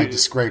other side to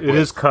scrape it with? It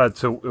is cut,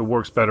 so it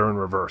works better in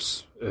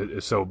reverse.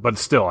 But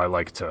still, I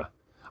like to...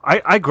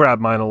 I grab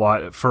mine a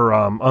lot for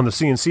on the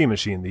CNC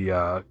machine,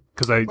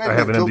 because I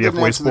have an Phil MDF didn't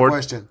answer the wasteboard.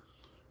 question.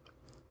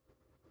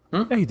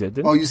 Yeah, he did,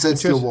 didn't Oh, he? you said Didn't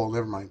steel you? wool.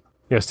 Never mind.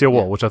 Yeah, steel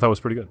wool, which I thought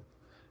was pretty good.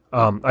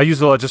 I use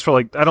it a lot just for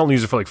like, I don't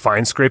use it for like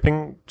fine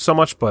scraping so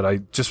much, but I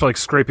just for like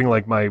scraping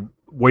like my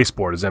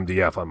wasteboard is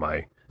MDF on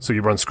my, so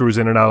you run screws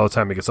in and out all the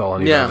time, it gets all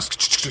uneven. Yeah.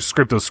 Just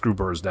scrape those screw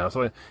burrs down.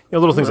 So,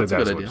 little things like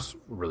that's a that good is what it's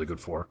really good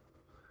for.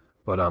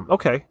 But,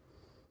 okay.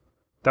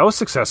 That was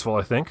successful,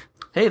 I think.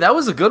 Hey, that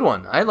was a good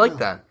one. I like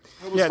that.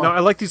 Yeah, no, I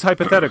like these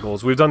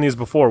hypotheticals. We've done these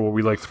before where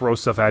we like throw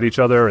stuff at each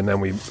other and then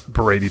we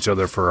berate each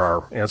other for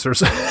our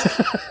answers.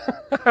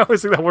 I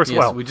always think that works Yes,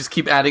 well. we just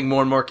keep adding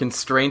more and more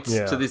constraints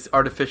Yeah. to these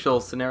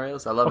artificial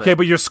scenarios. I love it. Okay,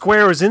 but your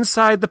square is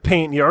inside the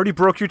paint and you already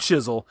broke your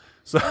chisel.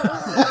 So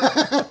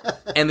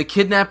And the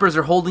kidnappers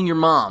are holding your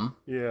mom.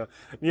 yeah.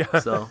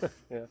 So,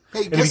 Hey,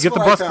 And if guess you get the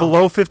what I bus found?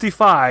 below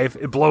 55,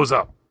 it blows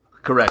up.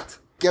 correct.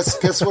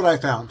 Guess what I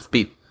found?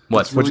 Speed.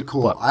 What? It's really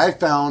cool. I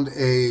found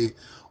a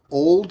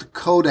old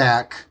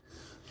Kodak,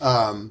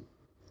 I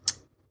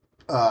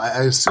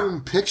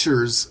assume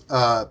pictures,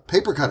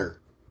 paper cutter.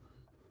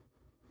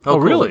 Oh, cool.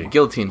 really?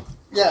 Guillotine.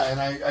 Yeah, and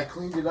I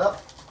cleaned it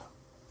up.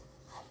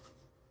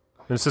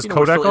 And it says You know,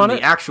 we're Kodak still on in it?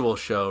 the actual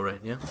show, right?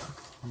 Yeah.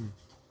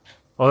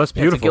 Oh, that's Yeah, it's a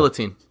beautiful.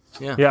 guillotine.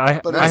 Yeah. Yeah,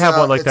 But I it's, have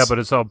one like that, it's- but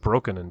it's all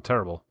broken and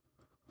terrible.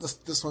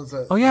 This one's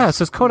a... Oh, yeah, it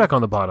says Kodak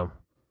on the bottom.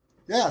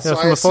 Yeah, so it's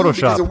I from the assume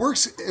Photoshop.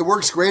 because it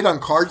works great on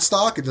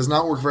cardstock. It does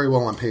not work very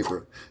well on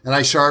paper. And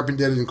I sharpened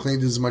it and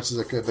cleaned it as much as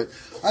I could. But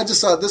I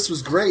just thought this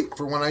was great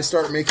for when I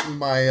start making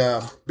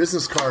my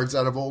business cards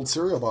out of old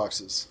cereal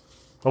boxes.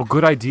 Oh,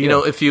 good idea. You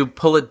know, if you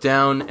pull it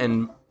down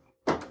and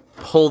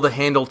pull the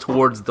handle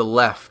towards the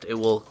left, it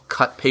will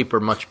cut paper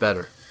much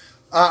better.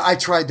 I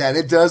tried that.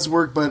 It does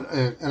work, but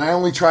and I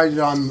only tried it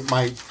on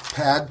my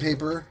pad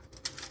paper.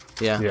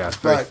 Yeah. Yeah. It's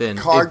very But thin.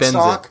 It bends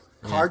it.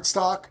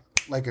 cardstock,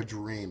 like a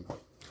dream.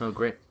 Oh,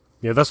 great.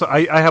 Yeah, that's what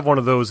I have one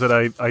of those that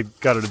I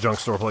got at a junk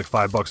store for like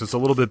 $5. It's a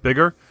little bit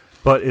bigger,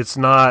 but it's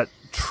not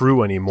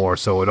true anymore.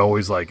 So it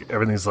always like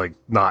everything's like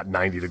not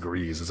 90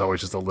 degrees. It's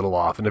always just a little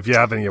off. And if you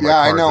have any of my I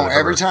cards know. that I've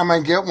Every ever- time I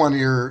get one of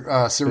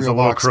your cereal a little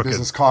box crooked.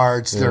 business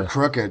cards, they're Yeah.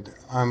 crooked.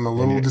 I'm a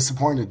little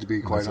disappointed, to be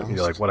quite honest.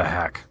 you're like, what a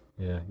hack.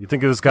 Yeah, you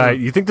think of this guy?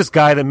 You think this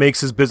guy that makes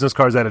his business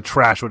cards out of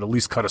trash would at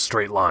least cut a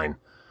straight line?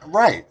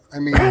 Right. I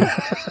mean,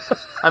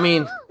 I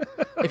mean,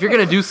 if you're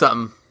gonna do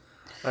something,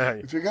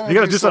 if you're You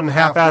gotta do something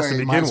half-assed to halfway,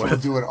 begin might as well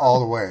with. do it all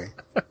the way.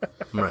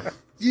 right?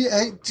 Yeah,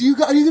 hey,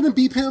 are you going to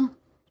beep him?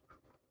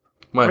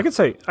 What? I could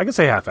say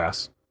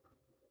half-ass.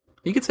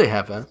 You could say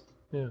half-ass.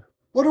 Yeah.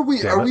 What are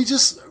we? Damn Are it. we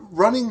just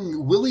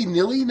running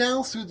willy-nilly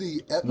now through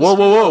the episode?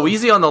 Whoa!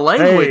 Easy on the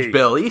language, Hey.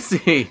 Bill.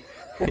 Easy,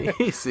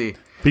 easy.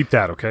 Beep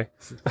that, okay?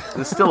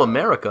 It's still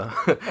America.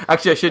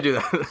 Actually, I should do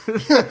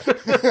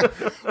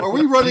that. Are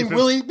we running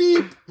willy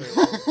beep?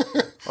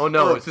 Oh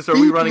no! Or It's just are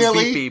we beep running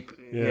Nilly. beep?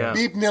 Yeah.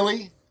 Beep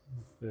nilly.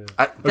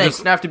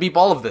 Thanks. Now I have to beep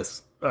all of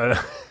this. I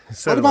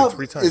said What it like about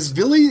 3 times. is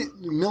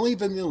Milli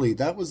Vanilli?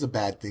 That was a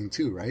bad thing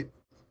too, right?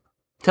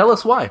 Tell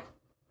us why.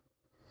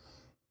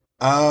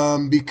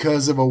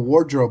 Because of a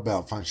wardrobe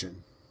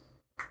malfunction.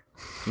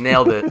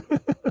 Nailed it.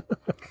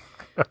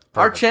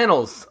 Our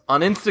channels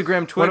on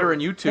Instagram, Twitter,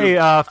 and YouTube.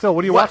 Hey, Phil,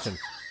 what are you What? watching?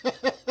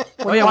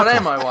 What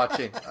am I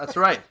watching? That's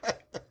right.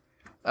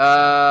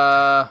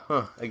 I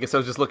guess I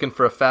was just looking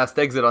for a fast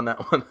exit on that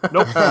one.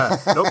 Nope,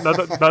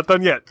 nope, not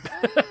done yet.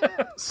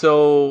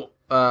 So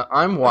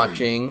I'm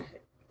watching,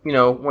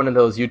 one of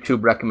those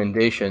YouTube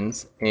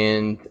recommendations,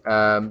 and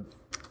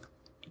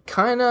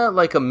kind of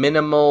like a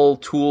minimal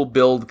tool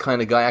build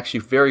kind of guy.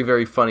 Actually, very,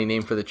 very funny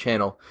name for the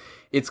channel.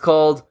 It's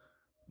called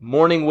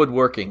Morning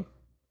Woodworking.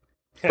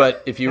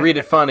 But if you read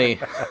it funny,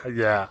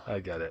 Yeah, I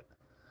get it.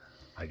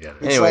 It's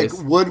Anyways.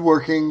 like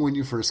woodworking when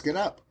you first get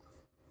up.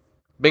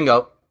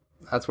 bingo.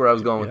 That's where I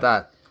was going with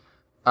that.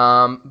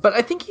 But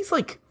I think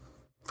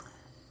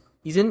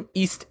he's in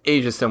East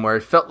Asia somewhere.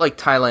 It felt like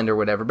Thailand or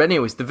whatever. But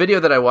anyways, the video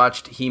that I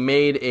watched, he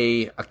made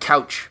a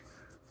couch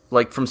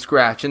like from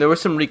scratch, and there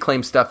was some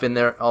reclaimed stuff in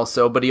there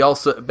also. But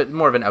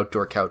more of an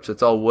outdoor couch.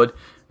 It's all wood.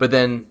 But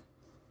then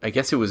I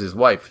guess it was his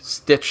wife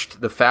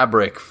stitched the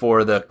fabric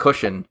for the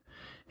cushion,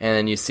 and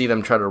then you see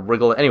them try to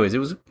wriggle it. Anyways, it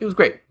was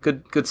great.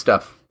 Good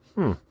stuff.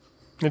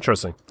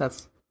 Interesting.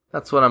 That's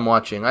what I'm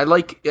watching. I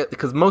like it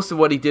because most of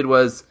what he did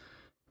was,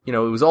 it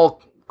was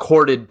all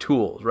corded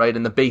tools, right?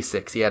 And the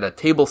basics. He had a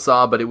table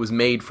saw, but it was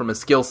made from a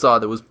skill saw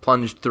that was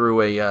plunged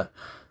through a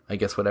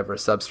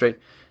substrate.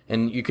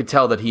 And you could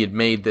tell that he had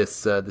made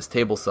this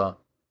table saw.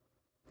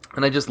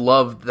 And I just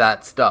loved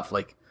that stuff.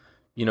 Like,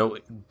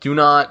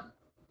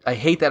 I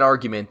hate that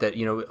argument that,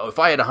 if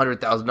I had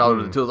 $100,000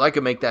 worth of tools, I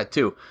could make that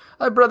too.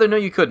 Brother, no,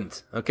 you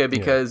couldn't. Okay,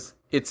 because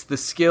it's the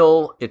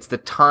skill, it's the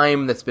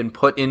time that's been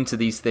put into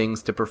these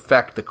things to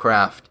perfect the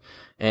craft,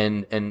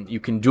 and you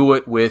can do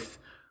it with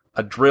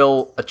a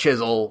drill, a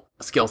chisel,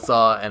 a skill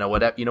saw, and a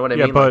whatever. You know what I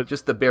mean? but- Like,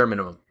 just the bare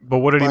minimum. But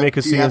what did he make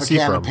a Do you have a CNC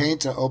can from? of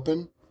paint to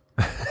open?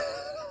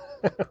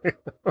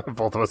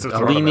 Both of us are A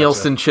throwing Lee them at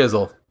Nielsen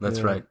chisel. That's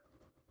Yeah. right.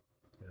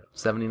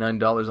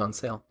 $79 on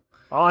sale.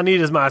 you. All I need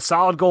is my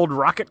solid gold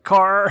rocket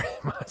car,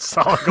 my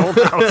solid gold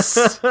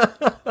house.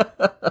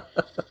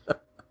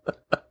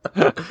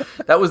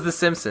 That was The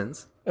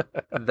Simpsons.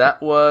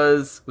 That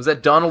was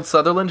that Donald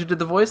Sutherland who did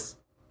the voice?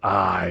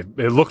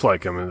 It looked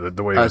like him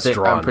the way it was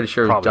drawn. I'm pretty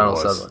sure it was Probably Donald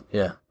Sutherland.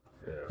 Yeah.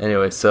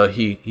 Anyway, so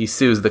he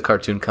sues the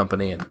cartoon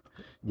company and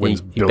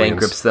Wins he billions.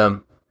 bankrupts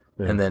them,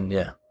 and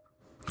then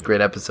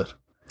great episode.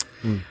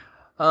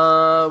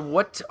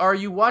 What are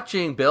you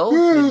watching, Bill?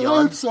 Mignon?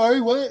 I'm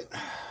sorry, what?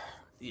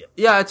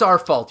 Yeah, it's our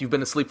fault. You've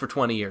been asleep for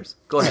 20 years.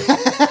 Go ahead.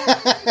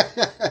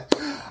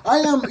 I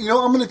am,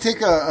 I'm going to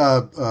take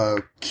a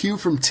cue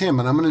from Tim,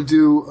 and I'm going to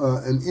do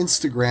an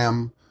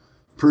Instagram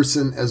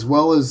person as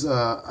well as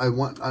I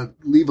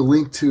leave a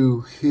link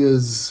to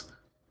his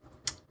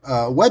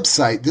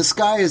website. This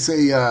guy is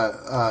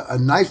a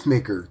knife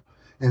maker,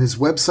 and his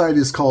website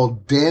is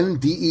called Den,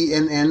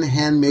 DENN,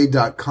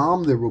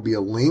 handmade.com. There will be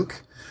a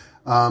link.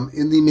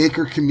 In the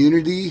maker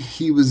community,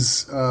 he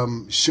was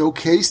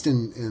showcased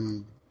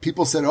and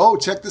people said, oh,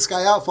 check this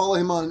guy out, follow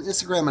him on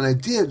Instagram. And I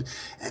did.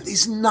 And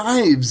these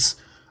knives,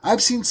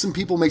 I've seen some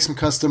people make some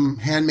custom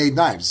handmade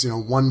knives.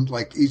 One,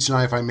 like each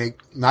knife I make,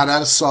 not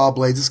out of saw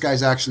blades. This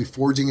guy's actually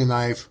forging a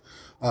knife.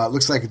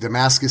 Looks like a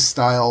Damascus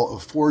style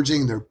of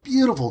forging. They're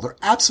beautiful. They're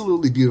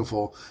absolutely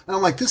beautiful. And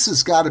I'm like, this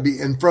has got to be,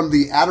 and from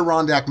the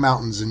Adirondack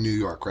Mountains in New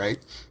York, right?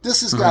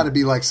 This has got to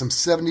be like some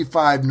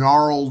 75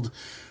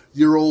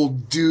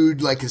 gnarled-year-old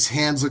dude, like his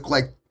hands look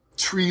like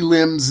tree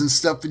limbs and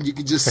stuff, and you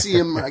can just see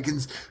him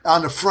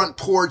on the front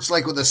porch,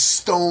 like with a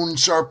stone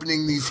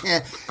sharpening these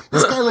hands.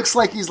 This guy looks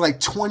like he's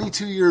like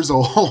 22 years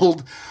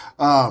old.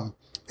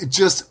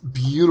 Just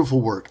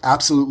beautiful work.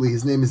 Absolutely.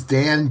 His name is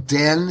Dan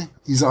Den.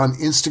 He's on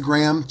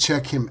Instagram.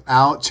 Check him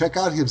out. Check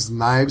out his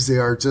knives. They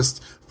are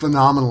just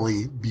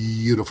phenomenally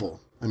beautiful.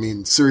 I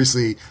mean,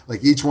 seriously,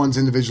 like each one's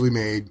individually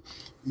made.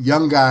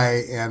 Young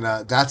guy, and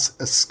that's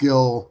a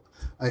skill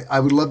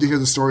I would love to hear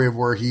the story of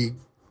how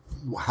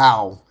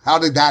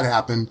did that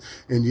happen?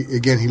 And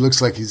again, he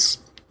looks like he's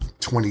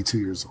 22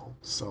 years old.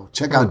 So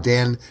check out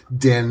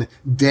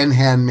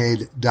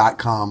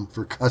denhandmade.com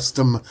for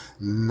custom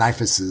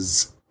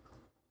knifeses.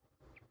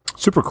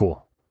 Super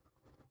cool.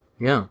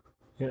 Yeah.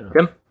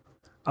 Tim?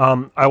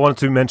 I wanted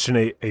to mention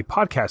a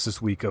podcast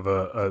this week of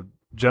a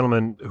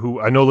gentleman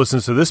who I know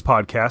listens to this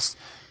podcast,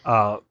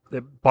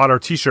 that bought our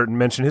T-shirt and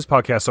mentioned his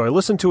podcast. So I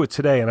listened to it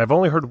today, and I've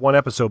only heard one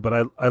episode,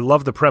 but I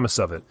love the premise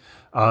of it.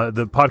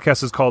 The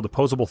podcast is called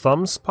Opposable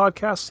Thumbs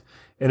Podcast,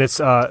 and it's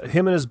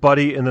him and his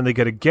buddy, and then they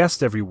get a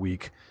guest every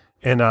week.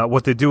 And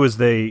what they do is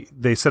they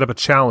set up a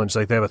challenge,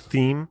 like they have a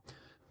theme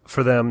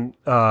for them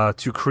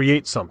to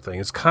create something.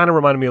 It's kind of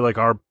reminded me of like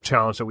our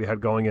challenge that we had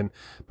going. And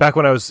back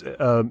when I was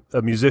a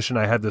musician,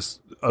 I had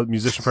a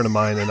musician friend of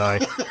mine,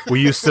 and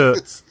we used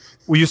to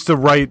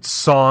write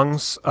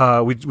songs.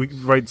 We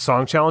write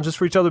song challenges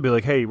for each other. Be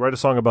like, hey, write a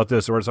song about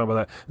this or write a song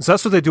about that. And so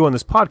that's what they do on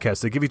this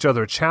podcast. They give each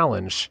other a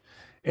challenge,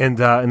 and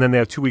then they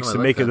have 2 weeks to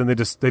make it. And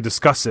they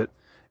discuss it,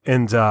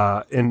 and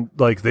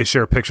like they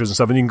share pictures and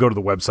stuff. And you can go to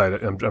the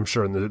website. I'm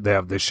sure, and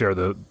they share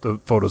the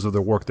photos of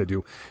their work they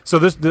do. So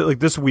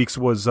this week's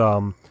was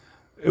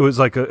it was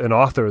like an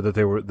author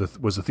that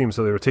was the theme.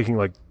 So they were taking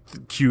like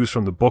cues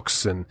from the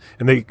books, and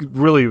they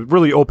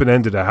really open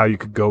ended at how you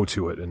could go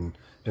to it, and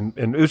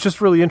it was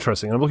just really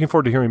interesting. I'm looking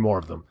forward to hearing more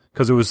of them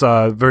because it was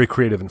very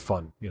creative and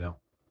fun.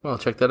 Well,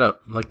 check that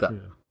out. I like that. Yeah.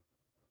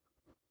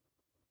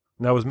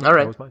 That was all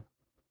right. That was mine.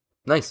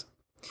 Nice.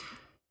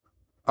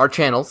 Our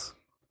channels.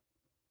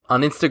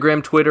 On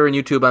Instagram, Twitter, and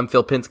YouTube, I'm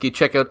Phil Pinsky.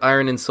 Check out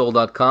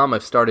ironandsoul.com.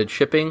 I've started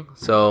shipping,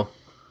 so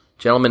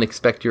gentlemen,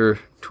 expect your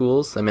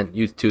tools. I meant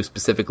you two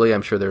specifically.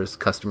 I'm sure there's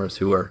customers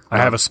who are... I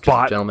have a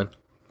spot gentlemen.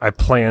 I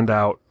planned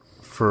out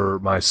for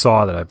my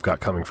saw that I've got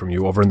coming from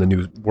you over in the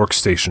new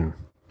workstation.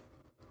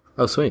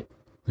 Oh, sweet.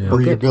 Yeah.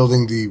 Were you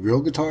building the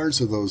real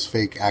guitars or those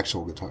fake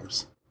actual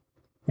guitars?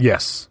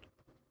 Yes.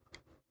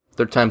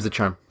 Third time's the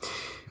charm.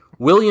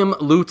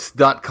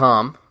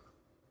 WilliamLutz.com,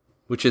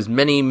 which is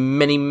many,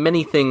 many,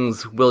 many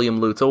things William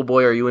Lutz. Oh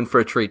boy, are you in for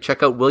a treat.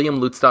 Check out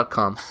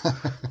WilliamLutz.com.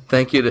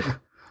 Thank you to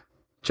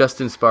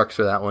Justin Sparks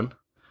for that one.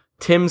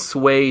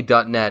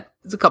 TimSway.net.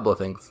 It's a couple of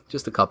things.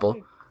 Just a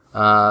couple.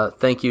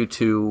 Thank you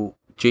to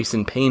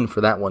Jason Payne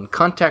for that one.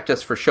 Contact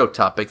us for show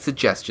topics,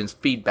 suggestions,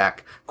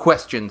 feedback,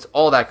 questions,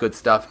 all that good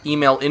stuff.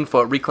 Email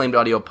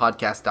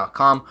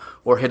info@reclaimedaudiopodcast.com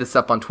or hit us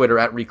up on Twitter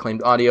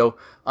 @reclaimedaudio.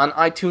 On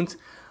iTunes,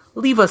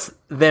 leave us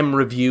them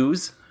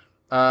reviews.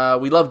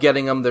 We love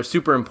getting them. They're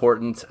super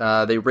important.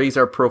 They raise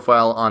our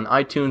profile on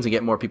iTunes and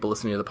get more people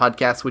listening to the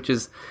podcast, which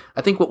is,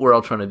 I think, what we're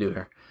all trying to do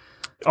here.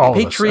 All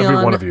of us,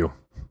 every one of you.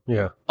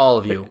 Yeah. All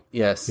of you.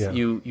 Yes. Yeah.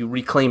 You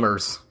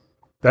reclaimers.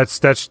 That's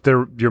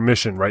your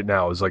mission right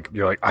now is like,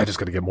 you're like, I just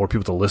got to get more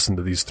people to listen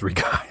to these three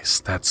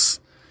guys. That's,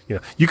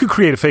 you could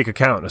create a fake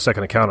account, a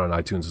second account on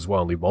iTunes as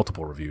well and leave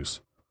multiple reviews.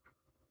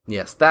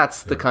 Yes,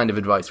 that's the kind of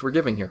advice we're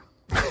giving here.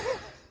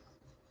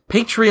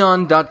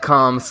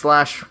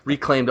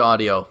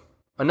 Patreon.com/reclaimedaudio.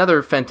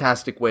 Another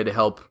fantastic way to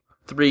help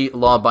 3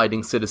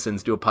 law-abiding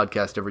citizens do a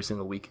podcast every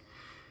single week.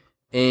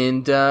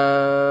 And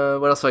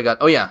what else have I got?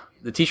 Oh, yeah,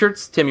 the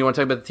T-shirts. Tim, you want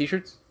to talk about the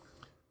T-shirts?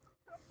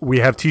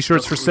 We have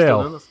T-shirts for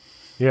sale.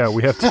 Yeah,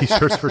 we have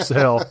T-shirts for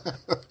sale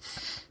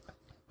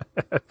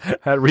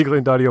at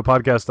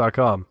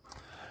reclaimedaudiopodcast.com.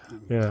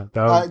 Yeah.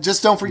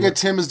 Just don't forget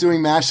Tim is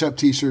doing mashup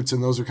T-shirts,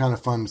 and those are kind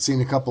of fun.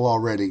 Seen a couple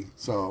already.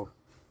 So,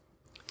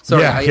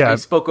 sorry, I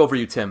spoke over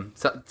you, Tim.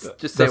 So,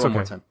 just say it one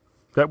more time.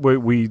 That way,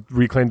 we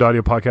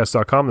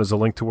reclaimedaudiopodcast.com. There's a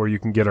link to where you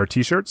can get our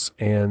T-shirts,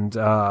 and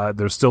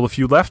there's still a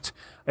few left.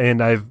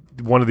 And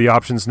one of the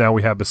options now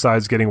we have,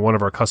 besides getting one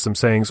of our custom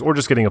sayings or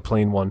just getting a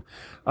plain one,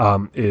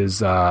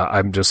 is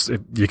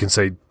you can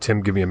say,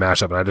 Tim, give me a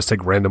mashup, and I just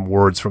take random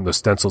words from the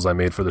stencils I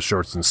made for the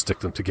shirts and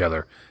stick them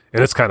together,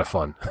 and it's kind of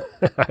fun.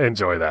 I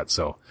enjoy that.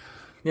 So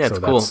yeah, it's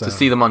cool to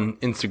see them on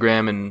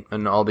Instagram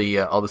and all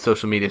the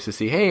social media to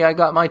see, hey, I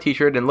got my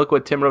T-shirt and look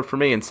what Tim wrote for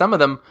me. And some of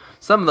them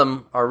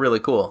are really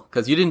cool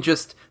because you didn't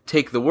just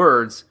take the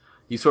words.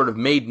 You sort of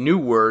made new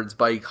words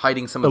by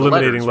hiding some of the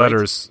letters. Eliminating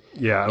letters.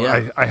 Right?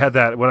 Yeah. I had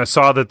that. When I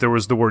saw that there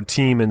was the word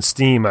team and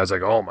steam, I was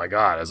like, oh my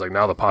God. I was like,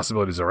 now the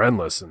possibilities are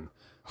endless. And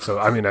so,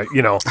 I mean,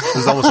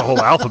 there's almost a whole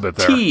alphabet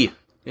there. T.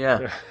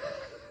 Yeah.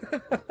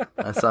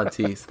 I saw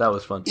T, so that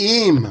was fun.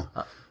 Eam.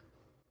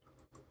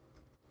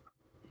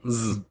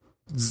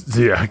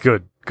 Yeah,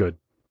 good.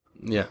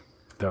 Yeah.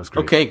 That was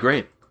great. Okay,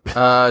 great.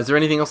 Is there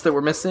anything else that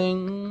we're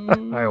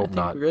missing? I hope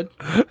not. We're good?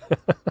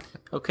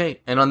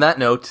 Okay, and on that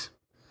note,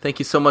 thank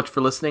you so much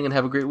for listening and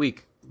have a great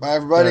week. Bye,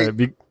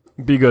 everybody.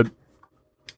 Be good.